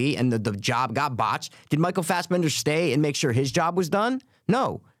had to flee, and the job got botched. Did Michael Fassbender stay and make sure his job was done?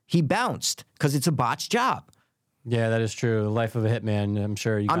 No. He bounced because it's a botched job. Yeah, that is true. The life of a hitman. I'm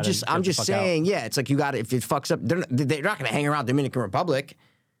sure you. I'm just saying. Yeah, it's like you got if it fucks up, they're not going to hang around Dominican Republic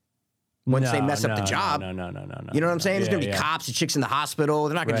once they mess up the job. No. You know what I'm saying? There's going to be cops and chicks in the hospital.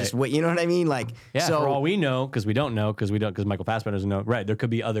 They're not going to just wait. You know what I mean? Like, so for all we know, because we don't know, because Michael Fassbender doesn't know. Right, there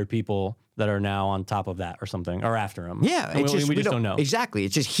could be other people that are now on top of that or something, or after him. Yeah, we just don't know. Exactly.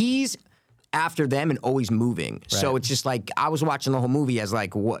 It's just he's after them and always moving. Right. So it's just like I was watching the whole movie as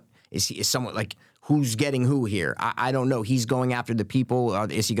like, what is someone like? Who's getting who here? I don't know. He's going after the people.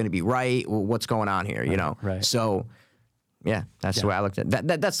 Is he going to be right? What's going on here? You know? Right. So, yeah, that's the way I looked at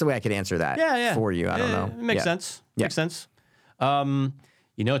that. That's the way I could answer that for you. I don't know. It makes sense. Makes sense.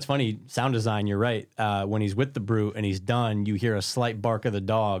 It's funny. Sound design, you're right. When he's with the brute and he's done, you hear a slight bark of the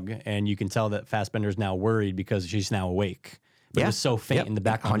dog, and you can tell that Fassbender's now worried because she's now awake. But it's so faint in the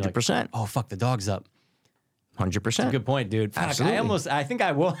background. 100%. Like, oh, fuck, the dog's up. 100%. Good point, dude. Fuck, Absolutely. I think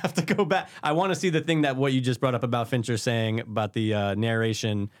I will have to go back. I want to see the thing that what you just brought up about Fincher saying about the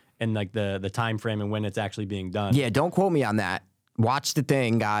narration and like the time frame and when it's actually being done. Yeah, don't quote me on that. Watch the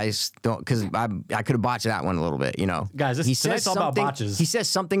thing, guys. Don't, because I could have botched that one a little bit. You know, guys. Tonight's all about botches. He says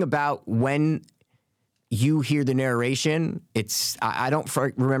something about when you hear the narration. I don't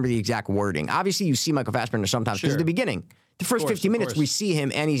remember the exact wording. Obviously, you see Michael Fassbender sometimes because at the beginning, the first 15 minutes, we see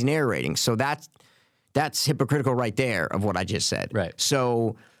him and he's narrating. So that's hypocritical right there of what I just said. Right.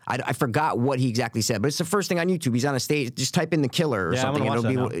 So I forgot what he exactly said, but it's the first thing on YouTube. He's on a stage. Just type in The Killer or something.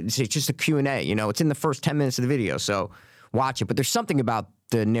 It's just a Q&A. You know, it's in the first 10 minutes of the video. So watch it. But there's something about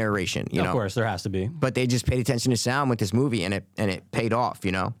the narration. You know, of course, there has to be. But they just paid attention to sound with this movie, and it paid off.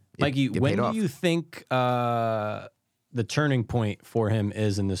 You know, Mikey, when do you think the turning point for him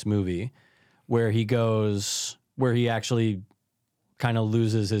is in this movie, where he actually kind of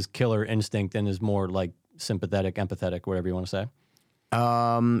loses his killer instinct and is more like sympathetic, empathetic, whatever you want to say?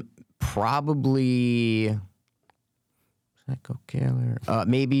 Probably Psycho Killer.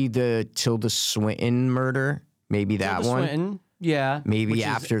 Maybe the Tilda Swinton murder. Maybe that one. Swinton, yeah. Maybe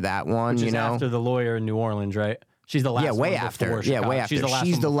after that one, which you is know. After the lawyer in New Orleans, right? She's the last one. Yeah, way after. Yeah, way after.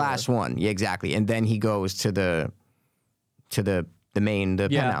 She's the last one. Yeah, exactly. And then he goes to the penthouse, the main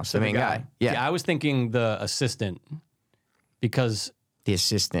guy. Yeah, I was thinking the assistant. Because the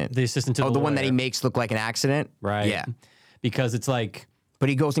assistant to the one lawyer. that he makes look like an accident, right? Yeah, because it's like, but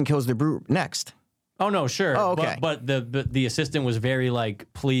he goes and kills the brute next. Oh no, sure. Oh, okay. But the assistant was very like,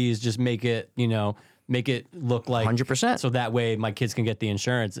 please just make it look like 100%, so that way my kids can get the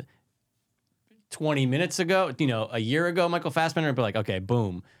insurance. 20 minutes ago, a year ago, Michael Fassbender would be like, okay,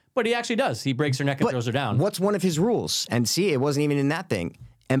 boom. But he actually does. He breaks her neck and throws her down. What's one of his rules? And see, it wasn't even in that thing.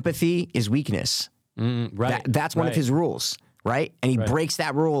 Empathy is weakness. Right. That's one of his rules. Right? And he breaks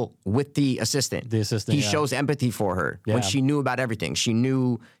that rule with the assistant. He shows empathy for her when she knew about everything. She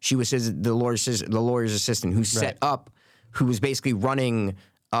knew she was the lawyer's assistant who set up, who was basically running,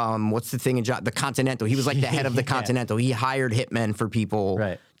 what's the thing in the Continental. He was like the head of the Continental. He hired hitmen for people,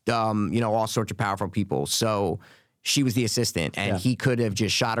 right. All sorts of powerful people. So she was the assistant, and he could have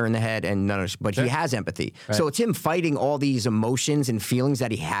just shot her in the head, but he has empathy. Right. So it's him fighting all these emotions and feelings that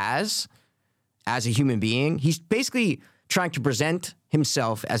he has as a human being. He's basically trying to present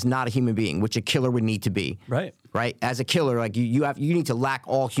himself as not a human being, which a killer would need to be. Right. Right? As a killer, like you need to lack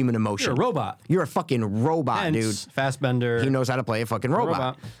all human emotion. You're a robot. You're a fucking robot, dude. Fassbender. He knows how to play a fucking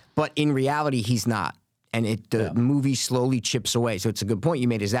robot. But in reality, he's not. And the movie slowly chips away. So it's a good point you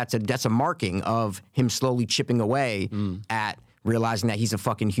made, is that's a marking of him slowly chipping away at realizing that he's a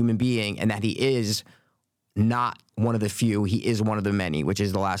fucking human being and that he is not one of the few, he is one of the many, which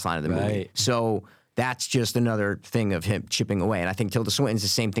is the last line of the movie. So that's just another thing of him chipping away. And I think Tilda Swinton's the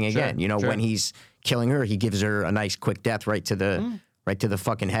same thing again. When he's killing her, he gives her a nice quick death right to the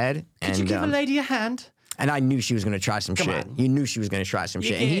fucking head. Could you give a lady a hand? And I knew she was going to try some shit. You knew she was going to try some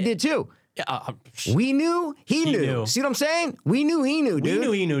shit. And he did too. We knew he knew. See what I'm saying? We knew he knew, dude. We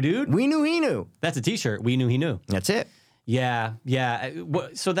knew he knew, dude. We knew he knew. That's a T-shirt. We knew he knew. That's it. Yeah.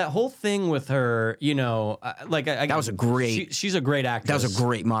 So that whole thing with her, that was a great. She's a great actress. That was a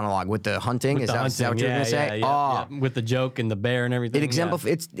great monologue with the hunting. Is that what you're gonna say? Yeah. With the joke and the bear and everything. It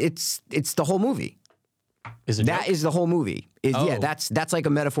exemplifies. It's the whole movie. Is it? That is the whole movie. Yeah, that's like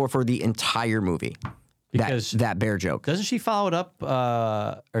a metaphor for the entire movie. Because that bear joke. Doesn't she follow it up,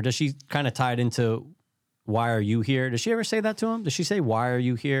 or does she kind of tie it into "Why are you here"? Does she ever say that to him? Does she say "Why are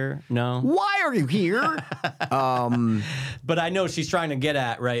you here"? No. Why are you here? But I know she's trying to get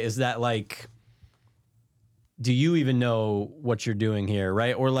at, right, is that like, do you even know what you're doing here,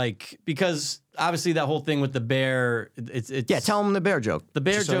 right? Or like, because obviously that whole thing with the bear, it's tell him the bear joke. The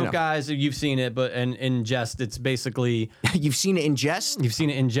bear joke, guys, you've seen it, but in jest, it's basically you've seen it in jest. You've seen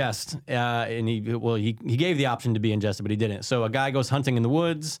it in jest, and he gave the option to be ingested, but he didn't. So a guy goes hunting in the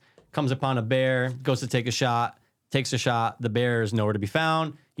woods, comes upon a bear, goes to take a shot, takes a shot. The bear is nowhere to be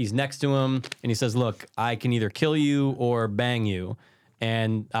found. He's next to him, and he says, "Look, I can either kill you or bang you,"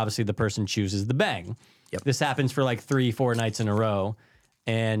 and obviously the person chooses the bang. Yep. This happens for like 3-4 nights in a row.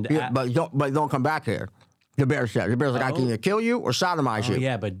 And but don't come back here. The bear said. The bear's like, I can either kill you or sodomize you.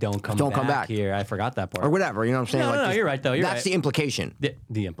 Yeah, but don't come back here. I forgot that part. Or whatever, you know what I'm saying? No, you're right, though. That's the implication.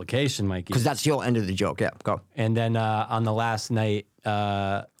 The implication, Mikey. Because that's the whole end of the joke. Yeah, go. And then on the last night...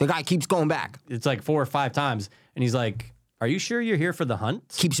 the guy keeps going back. It's like 4 or 5 times. And he's like, are you sure you're here for the hunt?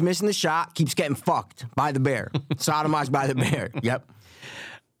 Keeps missing the shot. Keeps getting fucked by the bear. Sodomized by the bear. Yep.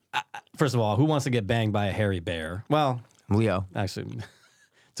 First of all, who wants to get banged by a hairy bear? Well, Leo. Actually,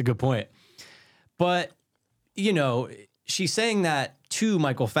 it's a good point. But, she's saying that to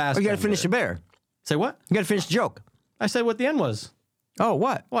Michael Fassbender. You got to finish the bear. Say what? You got to finish the joke. I said what the end was. Oh,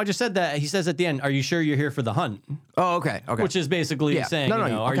 what? Well, I just said that. He says at the end, are you sure you're here for the hunt? Oh, okay. Which is basically saying,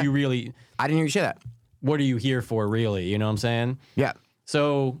 are you really... I didn't hear you say that. What are you here for, really? You know what I'm saying? Yeah.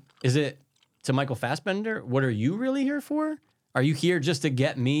 So, is it to Michael Fassbender, what are you really here for? Are you here just to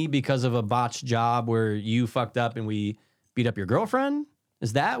get me because of a botched job where you fucked up and we beat up your girlfriend?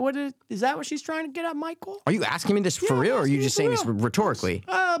 Is that what she's trying to get at, Michael? Are you asking me this for real, or are you just saying this rhetorically?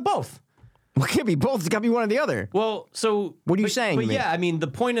 Both. Well, it can't be both. It's got to be one or the other. Well, so... What are you saying to me? Yeah, I mean, the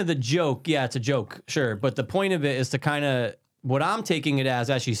point of the joke, it's a joke, sure. But the point of it is to kind of... What I'm taking it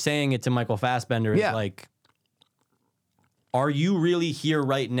as she's saying it to Michael Fassbender is like, are you really here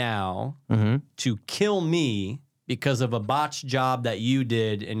right now to kill me because of a botched job that you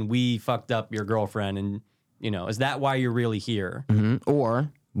did and we fucked up your girlfriend? And, is that why you're really here? Or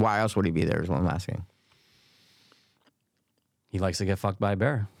why else would he be there is what I'm asking. He likes to get fucked by a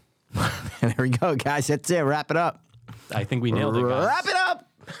bear. There we go, guys. That's it. Wrap it up. I think we nailed it, guys. Wrap it up.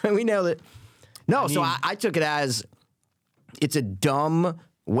 We nailed it. No, so I took it as it's a dumb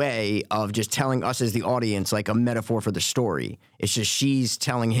way of just telling us as the audience like a metaphor for the story. It's just she's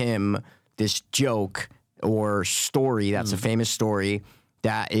telling him this joke or story that's a famous story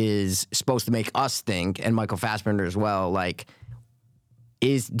that is supposed to make us think, and Michael Fassbender as well, like,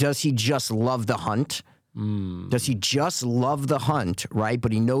 does he just love the hunt? Does he just love the hunt, right?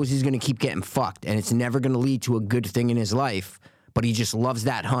 But he knows he's going to keep getting fucked, and it's never going to lead to a good thing in his life, but he just loves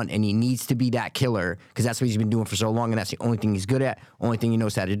that hunt, and he needs to be that killer because that's what he's been doing for so long, and that's the only thing he's good at, only thing he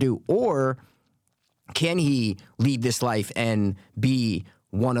knows how to do. Or can he lead this life and be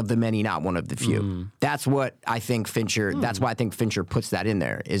one of the many, not one of the few? That's what I think Fincher, that's why I think Fincher puts that in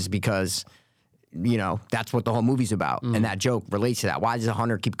there, is because, that's what the whole movie's about. And that joke relates to that. Why does the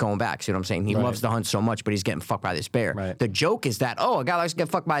hunter keep going back? See what I'm saying? He loves the hunt so much, but he's getting fucked by this bear. Right. The joke is that, a guy likes to get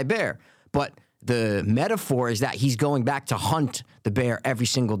fucked by a bear. But the metaphor is that he's going back to hunt the bear every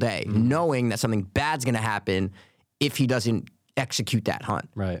single day, knowing that something bad's going to happen if he doesn't execute that hunt.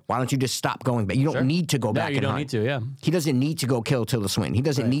 Right. Why don't you just stop going back? You don't need to go back and hunt. You don't need to, yeah. He doesn't need to go kill Tilda Swinton. He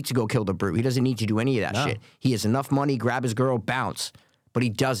doesn't need to go kill the brute. He doesn't need to do any of that shit. He has enough money, grab his girl, bounce. But he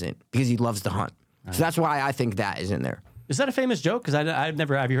doesn't because he loves the hunt. Right. So that's why I think that is in there. Is that a famous joke? Because I've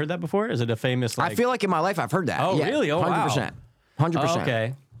never... Have you heard that before? Is it a famous... I feel like in my life I've heard that. Oh, yeah, really? Oh, 100%. 100%. Oh,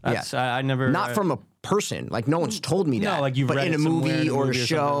 okay. That's, I never... Not from a person. Like, no one's told me that. No, like you've read it in a movie or a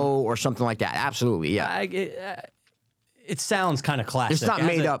show or something like that. Absolutely, yeah. It sounds kind of classic. It's not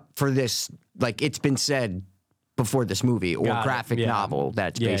made up for this. Like, it's been said before this movie or graphic novel that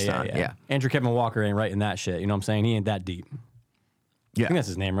it's based on. Yeah. Andrew Kevin Walker ain't writing that shit. You know what I'm saying? He ain't that deep. Yeah. I think that's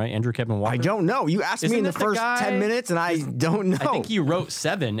his name, right? Andrew Kevin Walker? I don't know. You asked me in the first 10 minutes, and I don't know. I think you wrote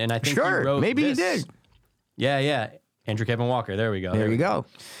 7, and I think you wrote maybe this. he did. Yeah. Andrew Kevin Walker. There we go. There you go.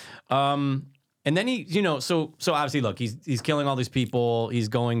 And then he, so obviously, look, he's killing all these people. He's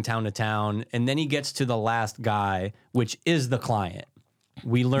going town to town, and then he gets to the last guy, which is the client.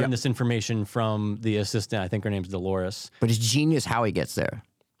 We learned this information from the assistant. I think her name's Dolores. But it's genius how he gets there.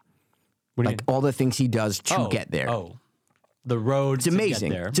 What do you like all the things he does to get there. Oh, the road. It's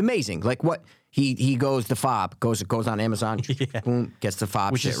amazing. To get there. It's amazing. Like what he goes the fob goes on Amazon. Boom, gets the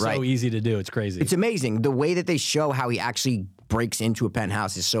fob. Which shit, is right? so easy to do. It's crazy. It's amazing the way that they show how he actually breaks into a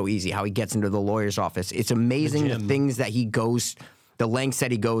penthouse is so easy. How he gets into the lawyer's office. It's amazing the things that he goes, the lengths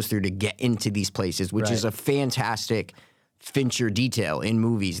that he goes through to get into these places, which is a fantastic Fincher detail in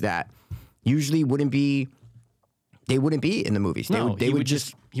movies that usually wouldn't be. They wouldn't be in the movies. They would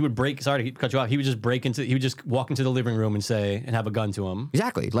just. He would break. Sorry to cut you off. He would just walk into the living room and have a gun to him.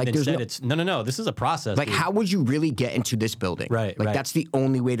 Exactly. Like and instead, it's no. This is a process. Like, dude. how would you really get into this building? Right. Like, that's the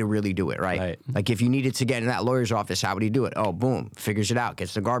only way to really do it, right? Like, if you needed to get in that lawyer's office, how would he do it? Oh, boom, figures it out,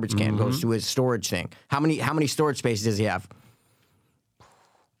 gets the garbage can, goes to his storage thing. How many storage spaces does he have?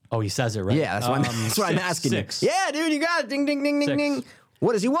 Oh, he says it right. Yeah, that's what I'm asking 6. you. Yeah, dude, you got it. Ding, ding, ding, ding, 6. ding.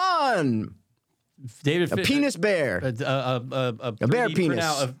 What does he want? David a penis bear. A bear penis.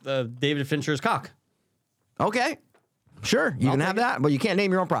 Of David Fincher's cock. Okay. Sure. You can have that, but you can't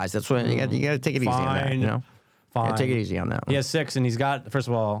name your own prize. That's what you got to take it easy on that. You know? Fine. Take it easy on that one. He has 6, and he's got, first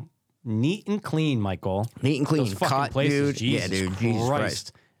of all, neat and clean, Michael. Neat and clean. Those fucking Cut, places, dude. Jesus dude. Jesus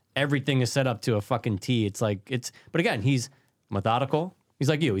Christ. Everything is set up to a fucking T. But again, he's methodical. He's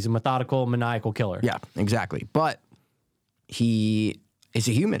like you. He's a methodical, maniacal killer. Yeah, exactly. But he is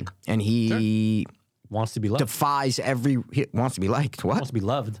a human, and he wants to be loved. Defies he wants to be liked. What? Wants to be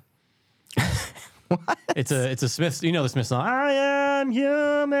loved. What? It's a Smith. You know the Smith song. I am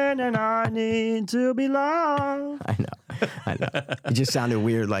human and I need to be loved. I know. It just sounded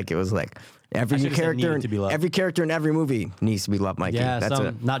weird. Like it was like every character in every movie needs to be loved, Mikey.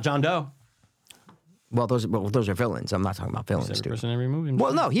 Yeah, not John Doe. Well, those are villains. I'm not talking about villains, dude. Person in every movie.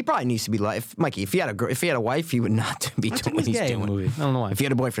 Well, no, he probably needs to be like Mikey. If he had a wife, he would not be doing what he's doing. In the movie. I don't know why. If he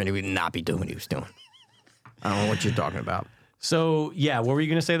had a boyfriend, he would not be doing what he was doing. I don't know what you're talking about. So yeah, what were you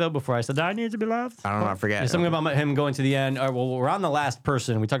gonna say though before I said that I need to be loved? I don't know. I forget. Something about him going to the end. All right, well, we're on the last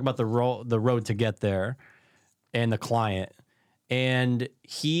person. We talked about the road to get there, and the client. And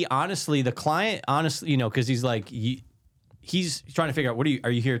the client honestly, because he's like. He's trying to figure out, are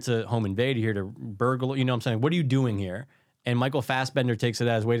you here to home invade? Are you here to burgle? You know what I'm saying? What are you doing here? And Michael Fassbender takes it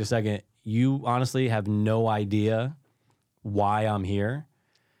as, wait a second, you honestly have no idea why I'm here.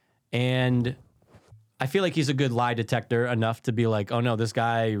 And I feel like he's a good lie detector enough to be like, oh no, this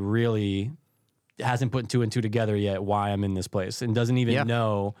guy really hasn't put 2 and 2 together yet why I'm in this place and doesn't even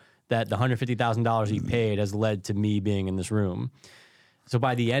know that the $150,000 he paid has led to me being in this room. So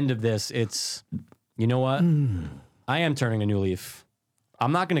by the end of this, it's, you know what? I am turning a new leaf.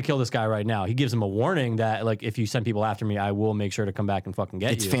 I'm not going to kill this guy right now. He gives him a warning that, like, if you send people after me, I will make sure to come back and fucking get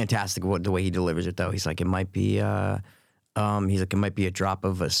you. It's fantastic the way he delivers it, though. He's like, it might be, it might be a drop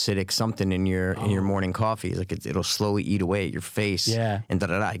of acidic something in your morning coffee. He's like, it'll slowly eat away at your face. Yeah. And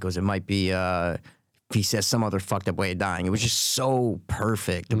da-da-da. He goes, it might be, he says some other fucked up way of dying. It was just so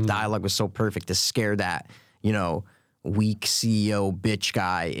perfect. The dialogue was so perfect to scare that, weak CEO bitch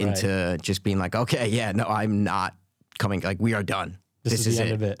guy into just being like, okay, yeah, no, I'm not coming. Like, we are done. This is the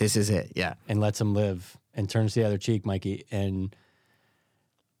end of it. This is it. Yeah. And lets him live and turns the other cheek, Mikey. And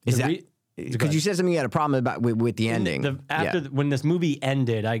because you said something you had a problem about with the ending. When this movie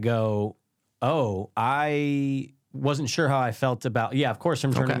ended, I go, oh, I wasn't sure how I felt about. Yeah, of course,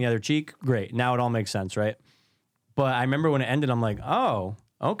 him turning the other cheek. Great. Now it all makes sense, right? But I remember when it ended, I'm like, oh,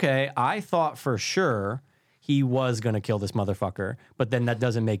 okay. I thought for sure he was going to kill this motherfucker, but then that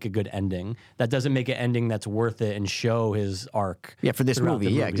doesn't make a good ending. That doesn't make an ending that's worth it and show his arc. Yeah, for this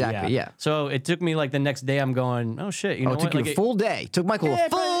movie. Yeah, exactly. Yeah. So it took me like the next day, I'm going, oh shit. You know it took you a full day. It took Michael a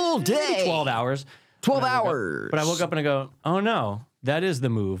full day. 12 hours. 12 hours. But I woke up and I go, oh no, that is the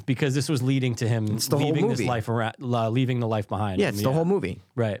move, because this was leading to him leaving this life leaving the life behind. Yeah, it's the whole movie.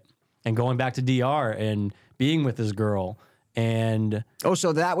 Right. And going back to DR and being with his girl. And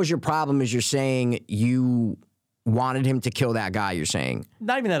so that was your problem, is you're saying you wanted him to kill that guy, you're saying?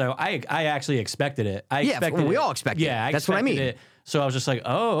 Not even that. I actually expected it. We all expected it. Yeah, that's what I mean. It. So I was just like,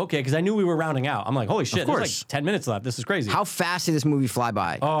 oh, okay, because I knew we were rounding out. I'm like, holy shit, there's like 10 minutes left. This is crazy. How fast did this movie fly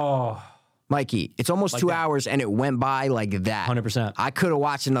by? Oh, Mikey, it's almost 2 hours, and it went by like that. 100%. I could have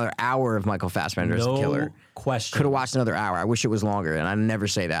watched another hour of Michael Fassbender as a killer. No question. Could have watched another hour. I wish it was longer, and I never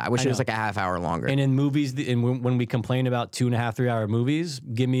say that. I wish it was like a half hour longer. And in movies, when we complain about 2.5, 3 hour movies,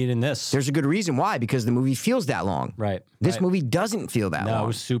 give me it in this. There's a good reason why, because the movie feels that long. Right. This movie doesn't feel that long. No, it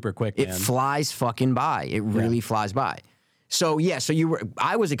was super quick, man. It flies fucking by. It really flies by. So, yeah,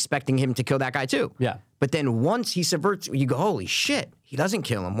 I was expecting him to kill that guy too. Yeah. But then once he subverts, you go, holy shit, he doesn't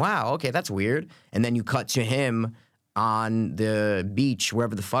kill him. Wow, okay, that's weird. And then you cut to him on the beach,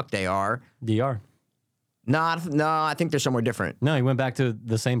 wherever the fuck they are. DR. No, I think they're somewhere different. No, he went back to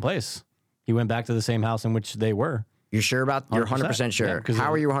the same place. He went back to the same house in which they were. You're sure about? You're 100% sure. Yeah,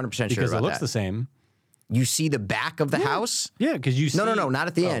 how are you 100% sure about that? Because it looks the same. You see the back of the house? Yeah, because you see. No, not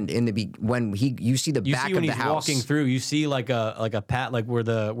at the end. You see the back of the house. Walking through, you see like a pat, like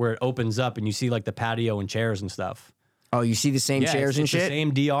where it opens up, and you see like the patio and chairs and stuff. Oh, you see the same chairs and shit? The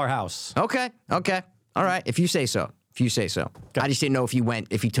same DR house. Okay. All right. If you say so. I just didn't know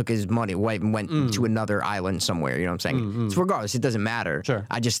if he took his money away and went to another island somewhere. You know what I'm saying? So regardless, it doesn't matter. Sure.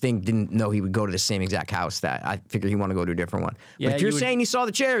 I just didn't know he would go to the same exact house. That I figured he wanted to go to a different one. Yeah, but if you're saying he saw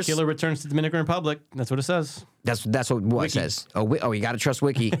the chairs, Killer returns to Dominican Republic. That's what it says. That's what it says. Oh, you got to trust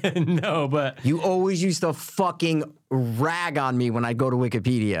Wiki. No, but you always used to fucking rag on me when I go to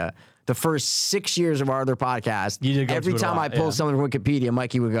Wikipedia. The first 6 years of our other podcast, every time I pull something from Wikipedia,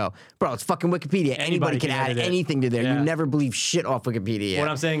 Mikey would go, bro, it's fucking Wikipedia. Anybody can add anything to there. Yeah. You never believe shit off Wikipedia. What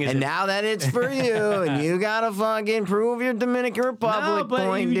I'm saying is... And now that it's for you, and you gotta fucking prove your Dominican Republic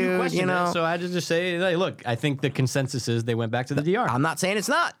point, dude, you know? So I just say, like, look, I think the consensus is they went back to the DR. I'm not saying it's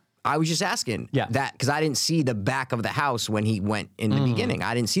not. I was just asking that because I didn't see the back of the house when he went in the beginning.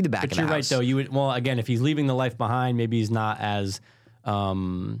 I didn't see the back of the house. But you're right, though. Again, if he's leaving the life behind, maybe he's not as...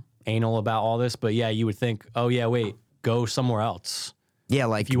 anal about all this, but yeah, you would think, oh yeah, wait, go somewhere else. Yeah,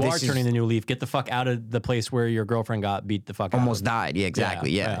 like if you are turning the new leaf, get the fuck out of the place where your girlfriend got beat the fuck almost died. Yeah,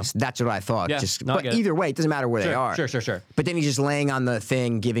 exactly. Yeah. That's what I thought. Yeah, but either way, it doesn't matter where they are. Sure. But then he's just laying on the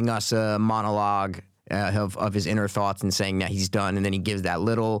thing, giving us a monologue of his inner thoughts and saying that he's done, and then he gives that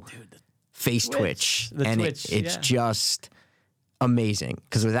little face twitch, and it's just amazing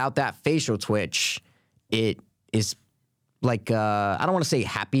because without that facial twitch, it is. Like I don't want to say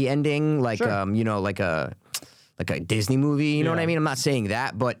happy ending, like like a Disney movie. You know what I mean? I'm not saying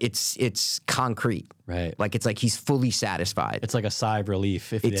that, but it's concrete. Right. Like it's like he's fully satisfied. It's like a sigh of relief.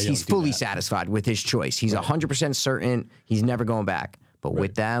 He's fully satisfied with his choice. He's 100% certain he's never going back. But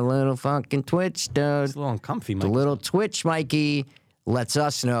with that little fucking twitch, dude, it's a little uncomfy. The little twitch, Mikey, lets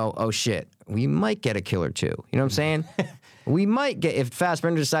us know. Oh shit, we might get a killer too. You know what I'm saying? We might get, if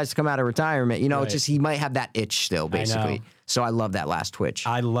Fassbender decides to come out of retirement, it's just he might have that itch still, basically. So I love that last twitch.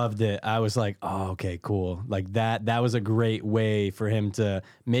 I loved it. I was like, oh, okay, cool. Like that was a great way for him to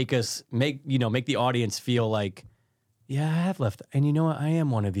make the audience feel like, yeah, I have left. And you know what? I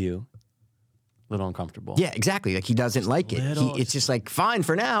am one of you. A little uncomfortable. Yeah, exactly. Like he doesn't like it. It's just like, fine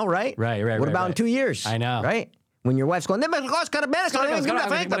for now, right? Right. What about in 2 years? I know. Right? When your wife's going, he's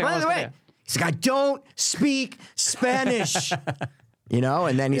like, I don't speak Spanish.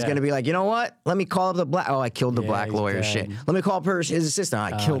 And then he's going to be like, you know what? Let me call up the black. Oh, I killed the black lawyer. Dead. Shit. Let me call up his assistant.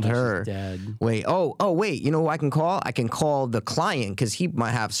 I killed her. Dead. Wait. Wait. You know who I can call? I can call the client because he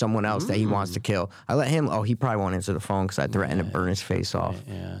might have someone else that he wants to kill. I let him. Oh, he probably won't answer the phone because I threatened to burn his face off.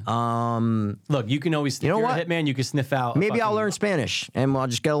 Yeah. Look, you can always. If you're a hitman, you can sniff out. Maybe I'll learn Spanish and I'll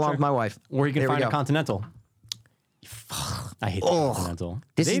just get along with my wife. Or you can find a Continental. I hate the Continental.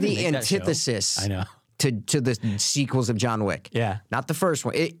 This is the antithesis. I know. To the sequels of John Wick. Yeah. Not the first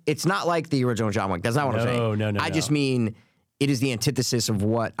one. It's not like the original John Wick. That's not what I'm saying. No. I just mean it is the antithesis of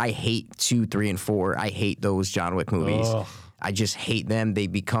what I hate 2, 3, and 4. I hate those John Wick movies. Ugh. I just hate them. They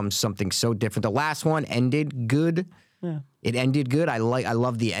become something so different. The last one ended good. Yeah. It ended good. I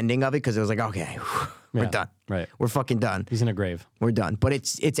love the ending of it because it was like, okay, we're done. Right. We're fucking done. He's in a grave. We're done. But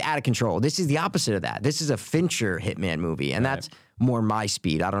it's out of control. This is the opposite of that. This is a Fincher hitman movie, and that's more my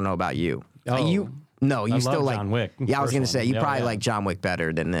speed. I don't know about you. Oh. No, you still like John Wick. Yeah, I was going to say you probably like John Wick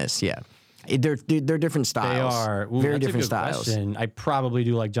better than this. Yeah, they're different styles. They are very different styles. Question. I probably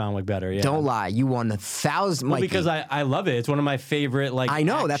do like John Wick better. Yeah. Don't lie. You won 1,000. Well, because I love it. It's one of my favorite. Like I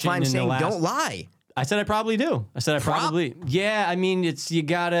know. That's why I'm saying don't lie. I said I probably do. Probably. Yeah. I mean, you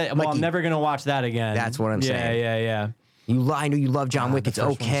gotta. Well, I'm never gonna watch that again. That's what I'm saying. Yeah. I know you love John Wick. It's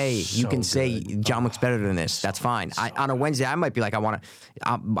okay. You can say John Wick's better than this. That's fine. On a Wednesday, I might be like, I'm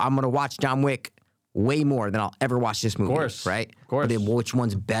gonna watch John Wick way more than I'll ever watch this movie. Of course. Right? Of course. But which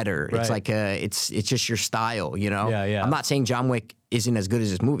one's better? Right. It's like it's just your style, Yeah. I'm not saying John Wick isn't as good as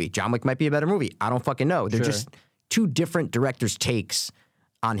this movie. John Wick might be a better movie. I don't fucking know. They're just two different directors' takes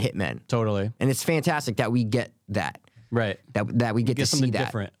on hitmen. Totally. And it's fantastic that we get that. Right. That we get to see that.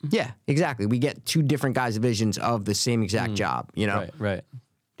 Different. Yeah, exactly. We get two different guys' visions of the same exact job, Right.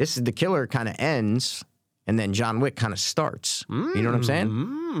 This is The Killer kind of ends, and then John Wick kind of starts. You know what I'm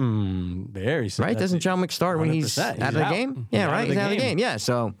saying? Very simple. Right? Doesn't John Wick start when he's out of the game? Yeah, right? He's out of the game. Yeah,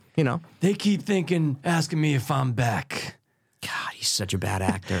 so, They keep asking me if I'm back. God, He's such a bad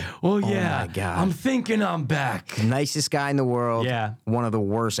actor. Well, Oh yeah. my God. I'm thinking I'm back. Nicest guy in the world. Yeah. One of the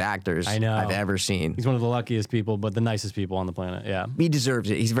worst actors I know. I've ever seen. He's one of the luckiest people, but the nicest people on the planet. Yeah. He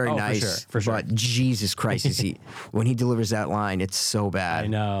deserves it. He's very nice. For sure. But Jesus Christ, is he when he delivers that line, it's so bad. I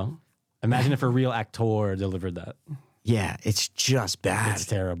know. Imagine if a real actor delivered that. Yeah, it's just bad. It's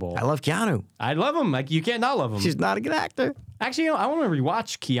terrible. I love Keanu. I love him. Like, you can't not love him. He's not a good actor. Actually, I want to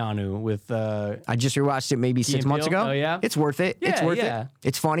rewatch Keanu with. I just rewatched it maybe 6 months ago. Oh, yeah? It's worth it. It's Yeah, worth yeah. it.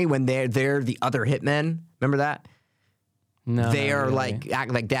 It's funny when they're the other hitmen. Remember that? No, They not are really.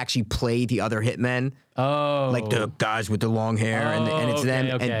 like they actually play the other hitmen. Oh. Like the guys with the long hair, and it's okay, them,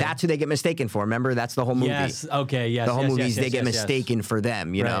 okay. and that's who they get mistaken for. Remember, that's the whole movie. Yes. Okay. Yes. The whole yes, movie yes, is they yes, get yes, yes. mistaken for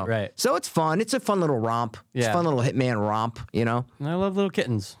them, you know. Right. So it's fun. It's a fun little romp. It's a Yeah. fun little hitman romp, you know. I love little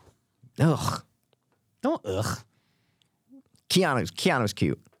kittens. Ugh. Don't ugh. Keanu's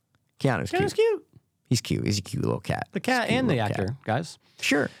cute. Keanu's Keanu's cute. cute. He's cute. He's a cute little cat. The cat He's a cute and the little actor, cat. guys.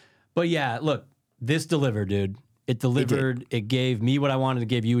 Sure. But yeah, look, this delivered, dude. It delivered. It gave me what I wanted. It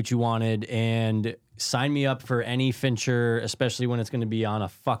gave you what you wanted. And sign me up for any Fincher, especially when it's going to be on a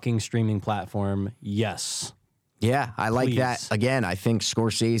fucking streaming platform. Yes. Yeah, I like Please. that. Again, I think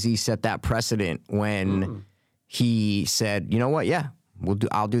Scorsese set that precedent when he said, "You know what? Yeah,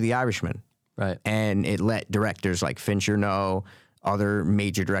 I'll do The Irishman." Right. And it let directors like Fincher know, other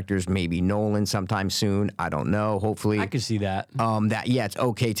major directors, maybe Nolan sometime soon. I don't know. Hopefully, I could see that. that it's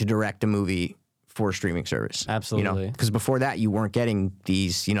okay to direct a movie for a streaming service. Absolutely. Because before that, you weren't getting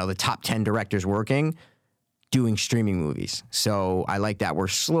these, the top 10 directors working doing streaming movies. So I like that we're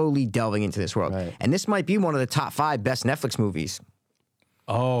slowly delving into this world. Right. And this might be one of the top 5 best Netflix movies.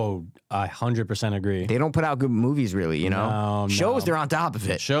 Oh, I 100% agree. They don't put out good movies, really, No, Shows, no. they're on top of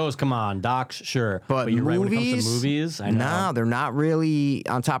it. Shows, come on. Docs, sure. But you're movies, right when it comes to movies. I know. no, they're not really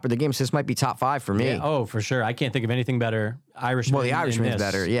on top of the game. So this might be top 5 for me. Yeah, oh, for sure. I can't think of anything better. Irishman. Well, The Irishman's in this.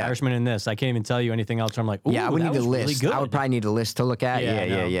 better, yeah. Irishman in this. I can't even tell you anything else. I'm like, ooh, Yeah, I would that need a was really list. good. I would probably need a list to look at. Yeah, I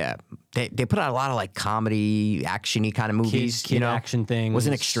know. Yeah. They put out a lot of like comedy, actiony kind of movies. Kid action things. Was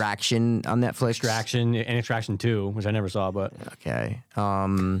an Extraction on Netflix? Extraction and Extraction 2, which I never saw, but Okay.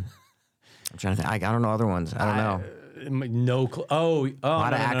 I'm trying to think. I don't know other ones. I don't know. no. No, that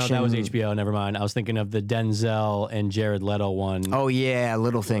was action. HBO. Never mind. I was thinking of the Denzel and Jared Leto one. Oh yeah,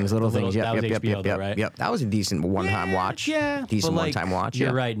 Little Things. Yep, that was yep, HBO though, right? Yep. That was a decent one-time watch. Yeah, Decent but, one-time watch. You're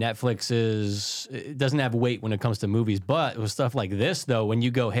Yeah. right. Netflix it doesn't have weight when it comes to movies, but with stuff like this, though, when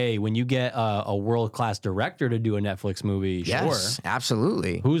you go, hey, when you get a world-class director to do a Netflix movie, Yes, sure.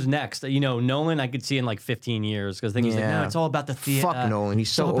 absolutely. Who's next? Nolan, I could see in like 15 years because he's like, no, it's all about the theater. Fuck Nolan.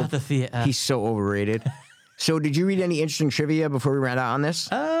 He's so all about the theater. He's so overrated. So, did you read any interesting trivia before we ran out on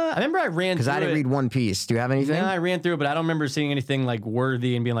this? I remember I ran through Because I didn't read One Piece. Do you have anything? Yeah, I ran through it, but I don't remember seeing anything like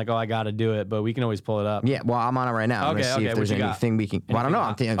worthy and being like, oh, I got to do it. But we can always pull it up. Yeah, well, I'm on it right now. I'm Okay, gonna see okay, if there's what you got? anything we can. Well, I don't know. I'm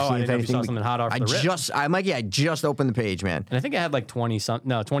Anything seeing hot? Oh, I if didn't know if you anything. saw something hot off the rip. I just opened the page, man. And I think I had like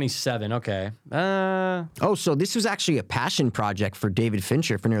 27. Okay. Oh, so this was actually a passion project for David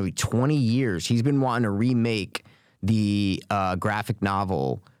Fincher for nearly 20 years. He's been wanting to remake the graphic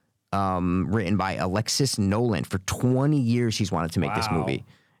novel written by Alexis Nolan for 20 years. He's wanted to make this Wow. movie.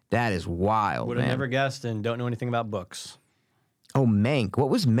 That is wild, Would have man. never guessed and don't know anything about books. Oh, Mank. What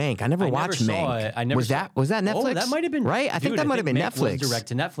was Mank? I never watched saw Mank. it. I never was saw that Netflix? Oh, that might have been right. I think that might have been Mank was Netflix. direct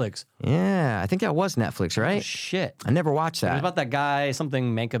to Netflix. Yeah, I think that was Netflix, right? Oh, shit. I never watched It was that. about that guy,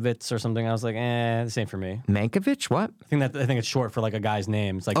 something Mankiewicz or something. I was like, this ain't for me. Mankiewicz? What? I think it's short for like a guy's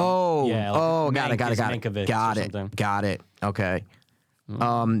name. It's like Oh, yeah, like got it. Mankiewicz Got or it. something. Got it. Okay.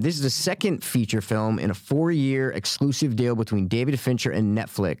 This is the second feature film in a 4-year exclusive deal between David Fincher and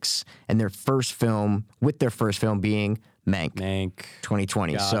Netflix, and their first film being Mank, Mank.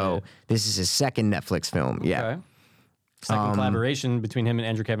 2020. Got So it. this is his second Netflix film. Yeah. Okay. Second collaboration between him and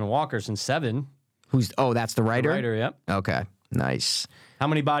Andrew Kevin Walker since Seven. That's the writer? Writer, yep. Okay. Nice. How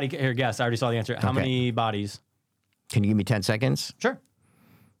many here, guess. I already saw the answer. How Okay. many bodies? Can you give me 10 seconds? Sure.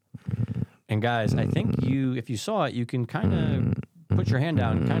 And guys, I think if you saw it, you can kind of put your hand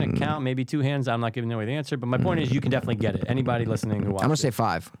down and kind of count, maybe 2 hands. I'm not giving away the answer, but my point is you can definitely get it. Anybody listening who watched I'm going to say it.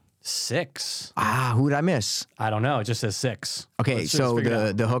 5. 6. Who did I miss? I don't know. It just says 6. Okay, Let's just so figure it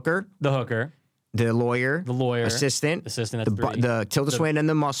out. the hooker, The hooker, the lawyer, assistant, that's the 3. the Tilda Swinton and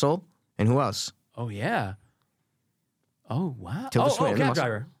the muscle, and who else? Oh, yeah. Oh, wow. Tilda Oh, Swinton, cab muscle.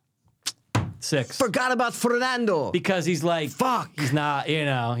 driver. 6. Forgot about Fernando. Because he's like, Fuck. He's not, he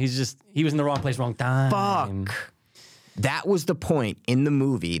was in the wrong place, wrong time. Fuck. That was the point in the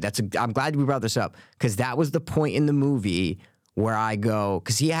movie. I'm glad we brought this up because that was the point in the movie where I go,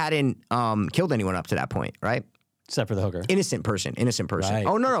 because he hadn't killed anyone up to that point, right? Except for the hooker. Innocent person. Right.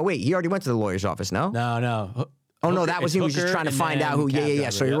 Oh, no, wait. He already went to the lawyer's office, no? No. Oh, no, that was he was just trying to find out who. Yeah.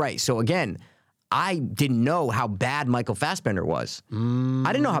 So you're right. So again, I didn't know how bad Michael Fassbender was. I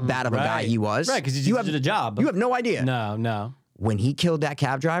didn't know how bad of a guy he was. Right, because you did a job. You have no idea. No. When he killed that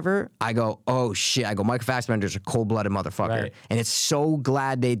cab driver, I go, oh shit. I go, Michael Fassbender's a cold-blooded mototherfucker. Right. And it's so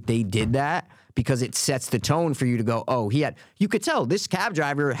glad they did that because it sets the tone for you to go, oh, you could tell this cab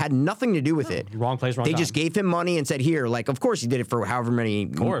driver had nothing to do with it. Wrong place, wrong time. They just gave him money and said, here, like, of course he did it for however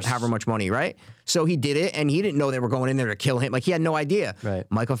much money, right? So he did it, and he didn't know they were going in there to kill him. Like, he had no idea. Right.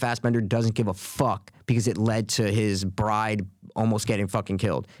 Michael Fassbender doesn't give a fuck because it led to his bride almost getting fucking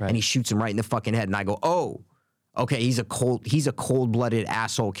killed. Right. And he shoots him right in the fucking head, and I go, oh, okay, he's a cold-blooded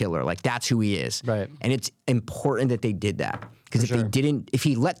asshole killer. Like, that's who he is. Right. And it's important that they did that. Because if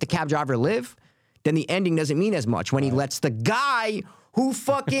he let the cab driver live, then the ending doesn't mean as much. When he lets the guy who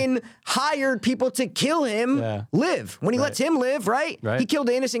fucking hired people to kill him live. When he lets him live, right? He killed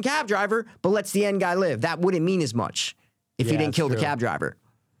the innocent cab driver, but lets the end guy live. That wouldn't mean as much if he didn't kill the cab driver.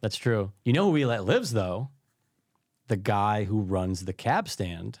 That's true. You know who he let lives, though? The guy who runs the cab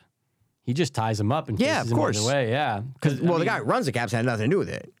stand. He just ties him up and chases him away. Yeah. The guy who runs the cab stand had nothing to do with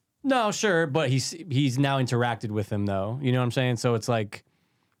it. No, sure, but he's now interacted with him, though. You know what I'm saying? So it's like,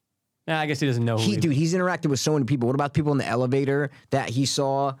 I guess he doesn't know who he's interacted with so many people. What about people in the elevator that he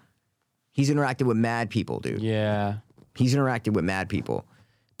saw? He's interacted with mad people, dude. Yeah. He's interacted with mad people.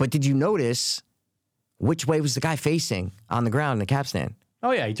 But did you notice which way was the guy facing on the ground in the cab stand?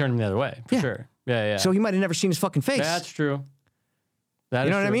 Oh, yeah, he turned him the other way, for sure. Yeah. So he might have never seen his fucking face. That's true. You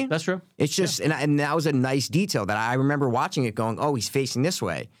know what I mean? That's true. It's just, and that was a nice detail that I remember watching it going, oh, he's facing this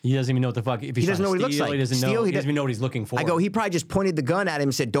way. He doesn't even know what the fuck, if he doesn't know what he looks like. He doesn't even know what he's looking for. I go, he probably just pointed the gun at him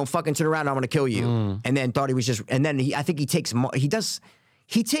and said, don't fucking turn around, I'm going to kill you. And then thought he was just, and then I think he takes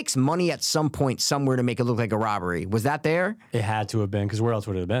money at some point somewhere to make it look like a robbery. Was that there? It had to have been, because where else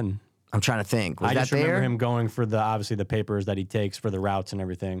would it have been? I'm trying to think. Was I that just remember him going for obviously the papers that he takes for the routes and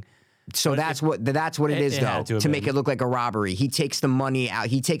everything. So that's what it is, though, to make it look like a robbery. He takes the money out.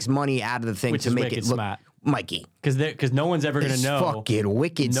 He takes money out of the thing to make it look smart. Mikey. Because no one's ever going to know. Fucking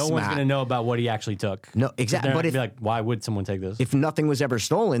wicked No one's going to know about what he actually took. No, exactly. But be like, why would someone take this? If nothing was ever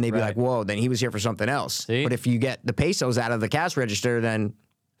stolen, they'd be like, whoa, then he was here for something else. See? But if you get the pesos out of the cash register, then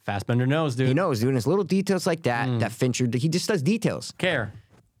Fassbender knows, dude. He knows, dude. And it's little details like that that Fincher, he just does details. Care.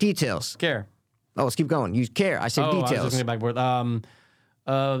 Details. Care. Oh, let's keep going. You care. I said details. I was looking backboard.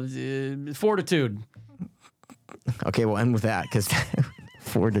 Fortitude. Okay, we'll end with that because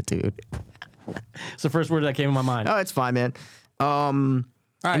fortitude. It's the first word that came in my mind. Oh, it's fine, man.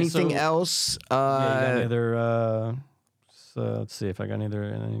 Anything else? You got any other? Let's see if I got any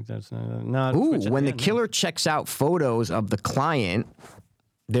other. When the killer checks out photos of the client,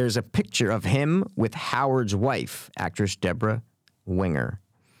 there's a picture of him with Howard's wife, actress Deborah Winger.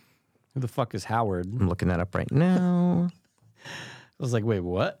 Who the fuck is Howard? I'm looking that up right now. I was like, wait,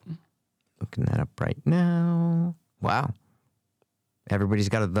 what? Looking that up right now. Wow. Everybody's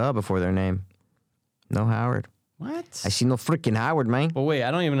got a "the" before their name. No Howard. What? I see no freaking Howard, man. Well, wait, I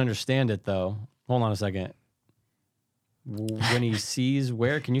don't even understand it, though. Hold on a second. When he sees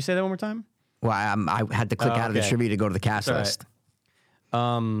where? Can you say that one more time? Well, I had to click out of the trivia to go to the cast list.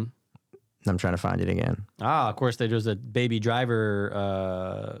 I'm trying to find it again. Of course, there's a Baby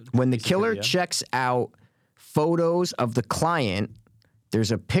Driver. When the killer checks out photos of the client,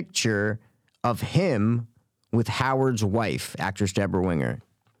 there's a picture of him with Howard's wife, actress Deborah Winger.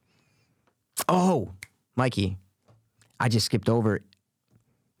 Oh, Mikey, I just skipped over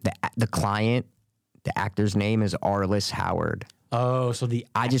the client. The actor's name is Arliss Howard. Oh, so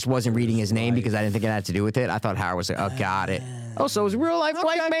I just wasn't reading his name because I didn't think it had to do with it. I thought Howard was like, oh, got it. Oh, so it's real life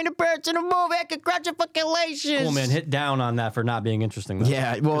wife made appearance in a movie. Congratulations. Cool, man. Hit down on that for not being interesting, though.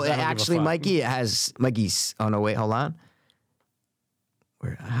 Yeah, well, actually, Mikey, it has Mikey's. Oh, no, wait, hold on.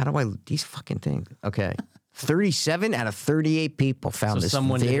 How do I, these fucking things? Okay. 37 out of 38 people found this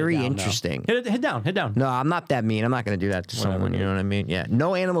very interesting. Hit down. No, I'm not that mean. I'm not going to do that to someone. You know what I mean? Yeah.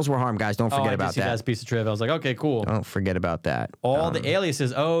 No animals were harmed, guys. Don't forget about that. That's a piece of trivia. I was like, okay, cool. Don't forget about that. All the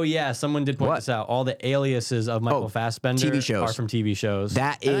aliases. Oh, yeah. Someone did point this out. All the aliases of Michael Fassbender TV shows. are from TV shows.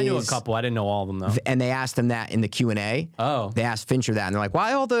 And I knew a couple. I didn't know all of them, though. And they asked him that in the Q&A. Oh. They asked Fincher that. And they're like,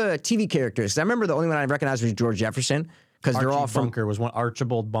 why all the TV characters? I remember the only one I recognized was George Jefferson. Because they're all from Bunker was one.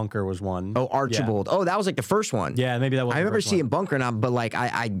 Archibald Bunker was one. Oh, Archibald. Yeah. Oh, that was like the first one. Yeah, maybe that was. I remember seeing Bunker now, but like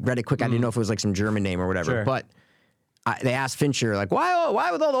I read it quick. I didn't know if it was like some German name or whatever. Sure. But they asked Fincher like,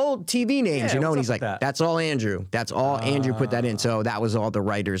 why with all the old TV names? And he's like, that's all Andrew. That's all Andrew put that in. So that was all the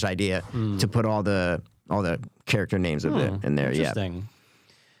writer's idea to put all the character names of it in there. Interesting. Yeah.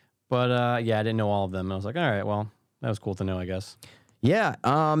 But I didn't know all of them. I was like, all right, well, that was cool to know, I guess. Yeah.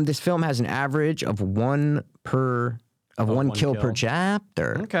 This film has an average of 1.2 one kill per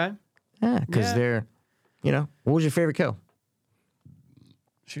chapter. Okay. Yeah, because they're, what was your favorite kill?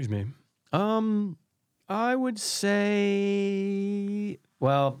 Excuse me. I would say,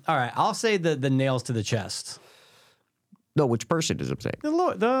 well, all right, I'll say the nails to the chest. No, which person does it say?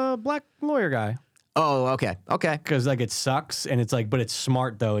 The black lawyer guy. Oh, okay. Because it sucks, and it's but it's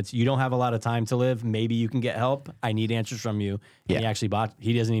smart though. It's you don't have a lot of time to live. Maybe you can get help. I need answers from you. And he actually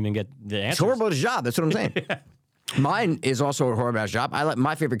he doesn't even get the answers. It's horrible at his job. That's what I'm saying. Mine is also a horrible job.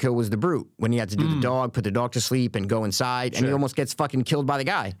 My favorite kill was the brute when he had to do the dog, put the dog to sleep, and go inside, and he almost gets fucking killed by the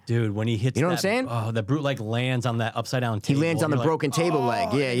guy. Dude, when he hits, what I'm saying? Oh, the brute lands on that upside down table. He lands on the broken table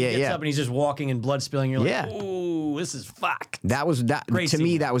leg. Yeah. He gets up and he's just walking and blood spilling. You're like, ooh, this is fucked. That was that great to scene.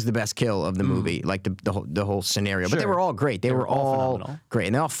 me. That was the best kill of the movie, like the whole scenario. But they were all great. They were all phenomenal. Great,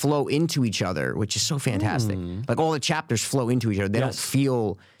 and they all flow into each other, which is so fantastic. Like all the chapters flow into each other. They don't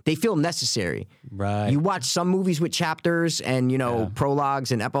feel. They feel necessary. Right. You watch some movies with chapters and,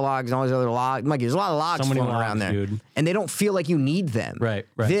 prologues and epilogues and all these other logs. Like, there's a lot of logs floating around there. Dude. And they don't feel like you need them. Right.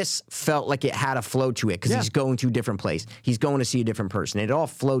 This felt like it had a flow to it because he's going to a different place. He's going to see a different person. It all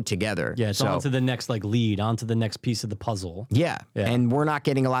flowed together. Yeah, it's on to the next lead, on to the next piece of the puzzle. Yeah. And we're not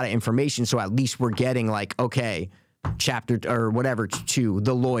getting a lot of information, so at least we're getting okay, chapter or whatever to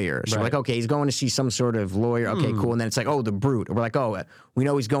the lawyer. So we're like, okay, he's going to see some sort of lawyer. Okay, cool. And then it's like, oh, the brute. We're like, oh, we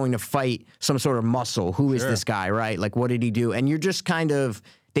know he's going to fight some sort of muscle. Who is this guy, right? Like, what did he do? And you're just kind of,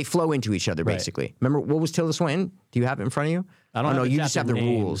 they flow into each other, basically. Remember, what was Tilda Swinton? Do you have it in front of you? I don't know. You just have the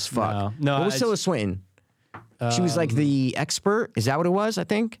rules. Fuck. No, what was Tilda Swinton? She was like the expert. Is that what it was, I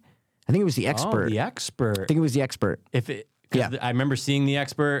think? I think it was the expert. Oh, the expert. I think it was the expert. I remember seeing the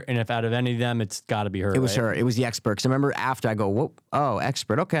expert, and if out of any of them, it's got to be her. It was her. It was the expert. Because I remember after I go, whoa, oh,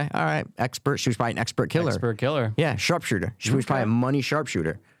 expert. Okay, all right, expert. She was probably an expert killer. Expert killer. Yeah, sharpshooter. She was probably a money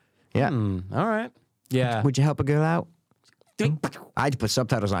sharpshooter. Yeah. All right. Yeah. Would you help a girl out? I had to put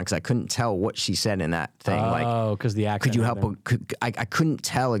subtitles on because I couldn't tell what she said in that thing. Because the accent. Could you help? I couldn't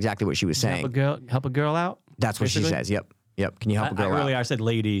tell exactly what she was saying. Help a girl out. That's what she says. Yep. Can you help a girl out? I said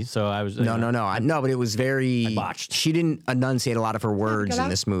lady, so I was... No. No, but it was very... I botched. She didn't enunciate a lot of her words in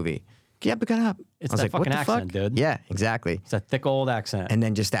this movie. Yep, get up. It's that fucking accent, dude. Yeah, exactly. It's that thick old accent. And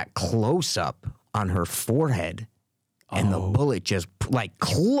then just that close-up on her forehead. And the bullet just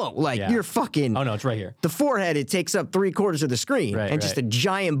you're fucking... Oh, no, it's right here. The forehead, it takes up 3/4 of the screen. Right, and just a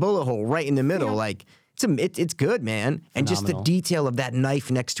giant bullet hole right in the middle. Like, it's good, man. And just the detail of that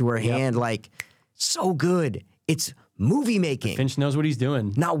knife next to her hand, so good. It's movie making. Finch knows what he's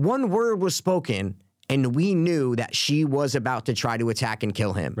doing. Not one word was spoken, and we knew that she was about to try to attack and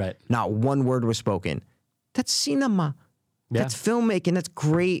kill him. Right. Not one word was spoken. That's cinema. Yeah. That's filmmaking. That's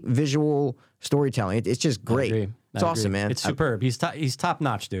great visual storytelling. It's just great. It's awesome, man. It's superb. He's top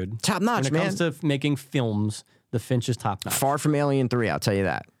notch, dude. Top notch, man. When it comes to making films, the Finch is top notch. Far from Alien 3, I'll tell you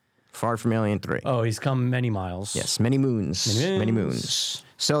that. Far from Alien 3. Oh, he's come many miles. Yes, many moons. Many moons.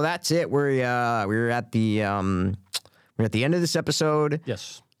 So that's it. We're at the end of this episode.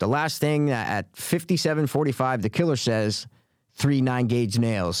 Yes. The last thing at 57:45, the killer says 3 9-gauge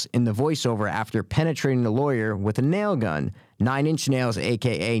nails in the voiceover after penetrating the lawyer with a nail gun. 9 Inch Nails,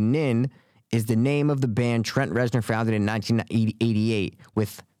 aka Nin, is the name of the band Trent Reznor founded in 1988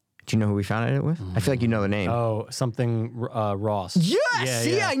 with. Do you know who we founded it with? I feel like you know the name. Oh, something Ross. Yes!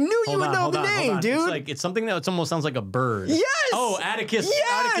 See, I knew you would know the name, dude. It's something that almost sounds like a bird. Yes! Oh, Atticus.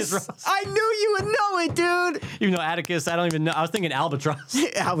 Yes! Atticus Ross. I knew you would know it, dude. Even though Atticus, I don't even know. I was thinking Albatross.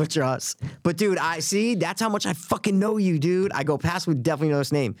 Albatross. But, dude, that's how much I fucking know you, dude. I go past would definitely know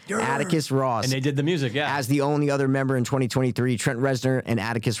his name. Atticus Ross. And they did the music, yeah. As the only other member in 2023, Trent Reznor and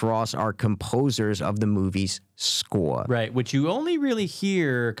Atticus Ross are composers of the movie's score. Right, which you only really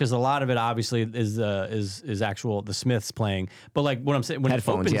hear because a lot of it obviously is actual the Smiths playing. But like what I'm saying when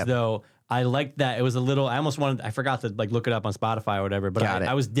Headphones, it opens though, I liked that it was a little. I forgot to look it up on Spotify or whatever. But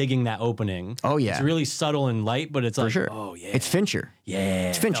I was digging that opening. Oh yeah, it's really subtle and light, but it's for like sure. Oh yeah, it's Fincher. Yeah,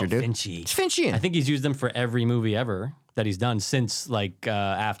 it's Fincher, dude. Finchy. It's Finchian. I think he's used them for every movie ever that he's done since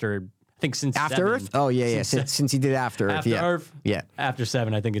after. I think since After 7. Earth? Oh, yeah. Since he did After Earth. After Earth? Yeah. After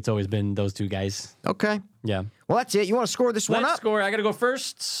 7, I think it's always been those two guys. Okay. Yeah. Well, that's it. You want to score this one up? Score. I got to go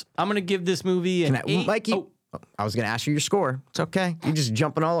first. I'm going to give this movie an 8. Mikey, I was going to ask you your score. It's okay. You're just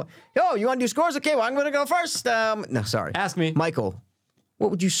jumping all... Yo, you want to do scores? Okay, well, I'm going to go first. No, sorry. Ask me. Michael,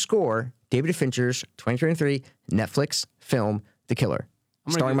 what would you score David Fincher's 2023 Netflix film, The Killer?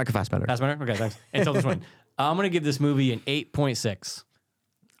 Starring Michael Fassbender. Fassbender? Okay, thanks. Until this one. I'm going to give this movie an 8.6.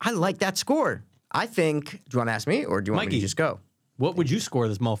 I like that score. I think. Do you want to ask me, or do you want me to just go? What would you score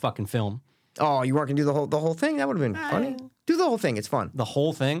this motherfucking film? Oh, you weren't gonna do the whole thing? That would have been funny. Do the whole thing. It's fun. The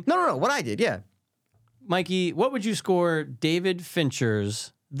whole thing? No. What I did, yeah. Mikey, what would you score David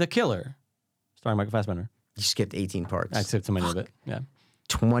Fincher's The Killer, starring Michael Fassbender? You skipped 18 parts. I skipped so many of it. Yeah.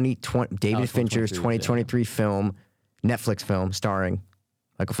 2020 David Fincher's 2023 film, Netflix film starring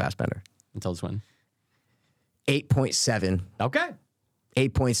Michael Fassbender. Until this one. 8.7. Okay.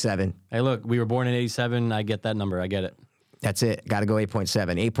 8.7. Hey, look, we were born in 87. I get that number. I get it. That's it. Got to go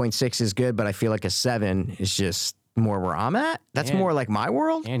 8.7. 8.6 is good, but I feel like a 7 is just more where I'm at. That's more like my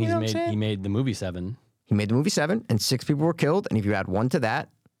world. And he made the movie 7. He made the movie 7, and 6 people were killed. And if you add 1 to that,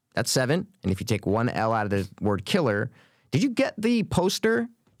 that's 7. And if you take 1 L out of the word killer, did you get the poster?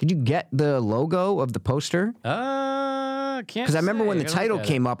 Did you get the logo of the poster? Can't. Because I remember when the title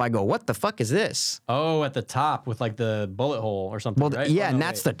came up, I go, "What the fuck is this?" Oh, at the top with like the bullet hole or something. Well, right? yeah, and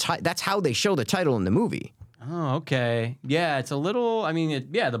that's that's how they show the title in the movie. Oh, okay. Yeah, it's a little. I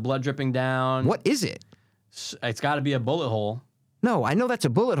mean, the blood dripping down. What is it? It's got to be a bullet hole. No, I know that's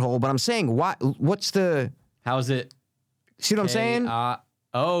a bullet hole, but I'm saying, what's the? How is it? See what I'm saying? The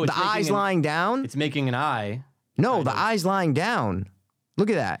eye's lying down. It's making an eye. No, the eye's lying down. Look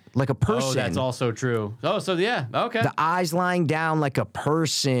at that, like a person. Oh, that's also true. Oh, so yeah, okay. The eye's lying down like a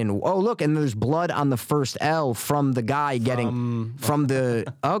person. Oh, look, and there's blood on the first L from the guy getting from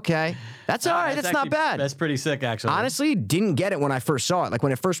the. Okay, that's all right. That's not bad. That's pretty sick, actually. Honestly, didn't get it when I first saw it. Like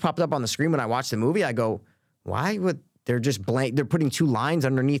when it first popped up on the screen when I watched the movie, I go, "Why would they're just blank? They're putting 2 lines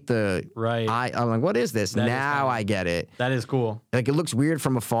underneath the eye." I'm like, "What is this?" Now I get it. That is cool. Like it looks weird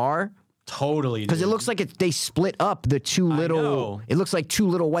from afar. Totally, because it looks like they split up the 2 little. It looks like 2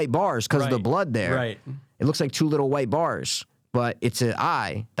 little white bars because of the blood there. Right. It looks like 2 little white bars, but it's an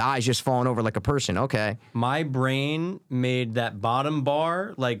eye. The eye's just falling over like a person. Okay. My brain made that bottom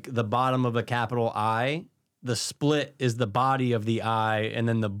bar like the bottom of a capital I. The split is the body of the eye, and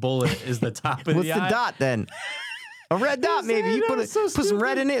then the bullet is the top of the eye. What's the dot then? A red dot, maybe. You put some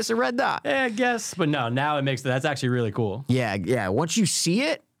red in it. It's a red dot. Yeah, I guess. But no, now it makes that's actually really cool. Yeah. Once you see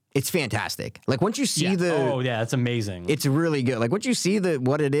it, it's fantastic. Like once you see that's amazing. It's really good. Like once you see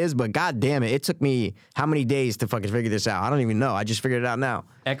what it is, but god damn it took me how many days to fucking figure this out? I don't even know. I just figured it out now.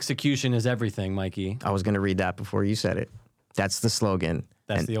 Execution is everything, Mikey. I was gonna read that before you said it. That's the slogan.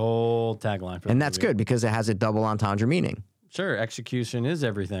 That's the old tagline for and that's good because it has a double entendre meaning. Sure, execution is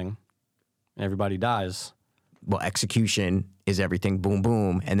everything. Everybody dies. Well, execution is everything, boom,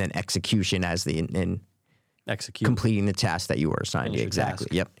 boom, and then execution as the execute, completing the task that you were assigned. Yeah, exactly.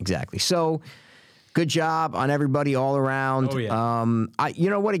 Task. Yep. Exactly. So, good job on everybody all around. Oh yeah.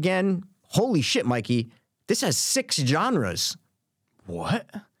 You know what? Again, holy shit, Mikey. This has 6 genres. What?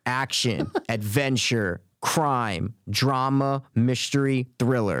 Action, adventure, crime, drama, mystery,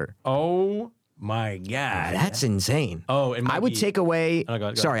 thriller. Oh my god, that's insane. Oh, and Mikey, I would take away.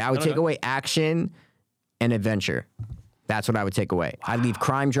 I would take away action and adventure. That's what I would take away. I'd leave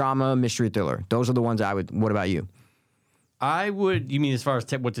crime, drama, mystery, thriller. Those are the ones I would. What about you? I would. You mean as far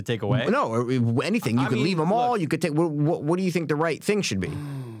as what to take away? No, anything. You could leave them all. You could take. What do you think the right thing should be?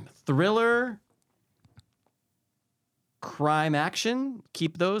 Thriller, crime, action.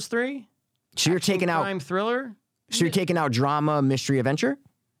 Keep those 3. So you're taking out crime, thriller. So you're taking out drama, mystery, adventure.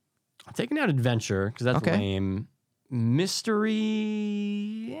 I'm taking out adventure because that's lame. Mystery.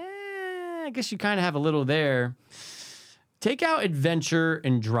 I guess you kind of have a little there. Take out adventure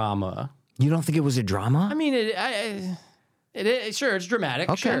and drama. You don't think it was a drama? I mean, sure, it's dramatic.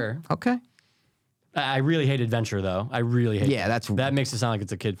 Okay. Sure. Okay. I really hate adventure, though. I really hate. Yeah, that makes it sound like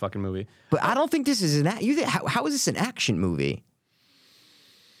it's a kid fucking movie. But I don't think this is how is this an action movie?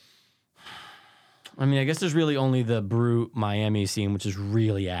 I mean, I guess there's really only the Brute Miami scene, which is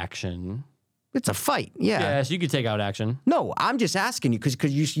really action. It's a fight, yeah. Yeah, so you could take out action. No, I'm just asking you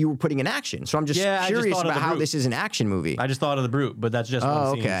because you were putting an action. So I'm just curious about how this is an action movie. I just thought of the Brute, but that's just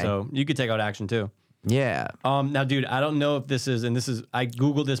one scene. So you could take out action too. Yeah. Now, dude, I don't know if this is, I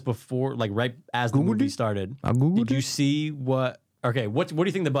Googled this before, like right as the movie started. I Googled it? Did you see what do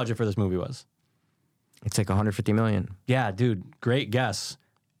you think the budget for this movie was? It's like $150 million. Yeah, dude, great guess.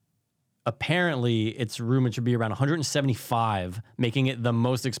 Apparently, it's rumored to be around 175, making it the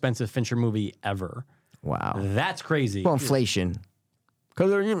most expensive Fincher movie ever. Wow. That's crazy. Well, inflation.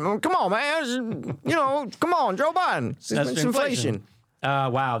 Because, come on, man. Come on, Joe Biden. It's inflation.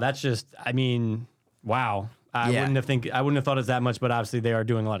 Wow, that's just, wow. I wouldn't have thought it's that much, but obviously they are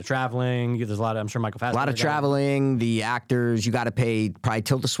doing a lot of traveling. There's a lot of, I'm sure Michael Fassbender. A lot of traveling. The actors, you got to pay. Probably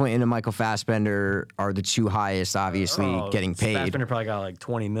Tilda Swinton and Michael Fassbender are the 2 highest, obviously, getting paid. Fassbender probably got like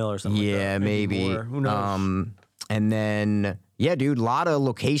 20 mil or something. Yeah, like that. Maybe. More. Who knows? And then, yeah, dude, a lot of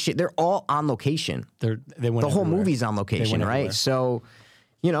location. They're all on location. They went the whole movie's on location, right? Everywhere. So,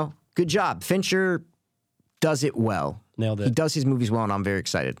 good job. Fincher does it well. Nailed it. He does his movies well, and I'm very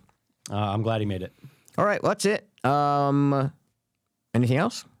excited. I'm glad he made it. All right, well, that's it. Anything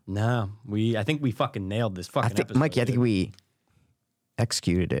else? No, I think we fucking nailed this fucking episode. Mikey, I think we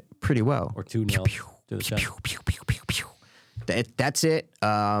executed it pretty well. Or 2-0 to the chest. That's it.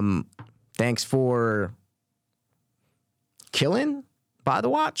 Thanks for killing By the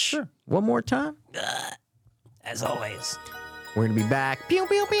Watch. Sure. One more time. As always. We're going to be back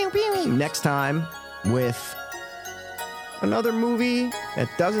next time with another movie that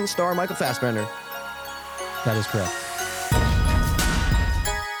doesn't star Michael Fassbender. That is correct.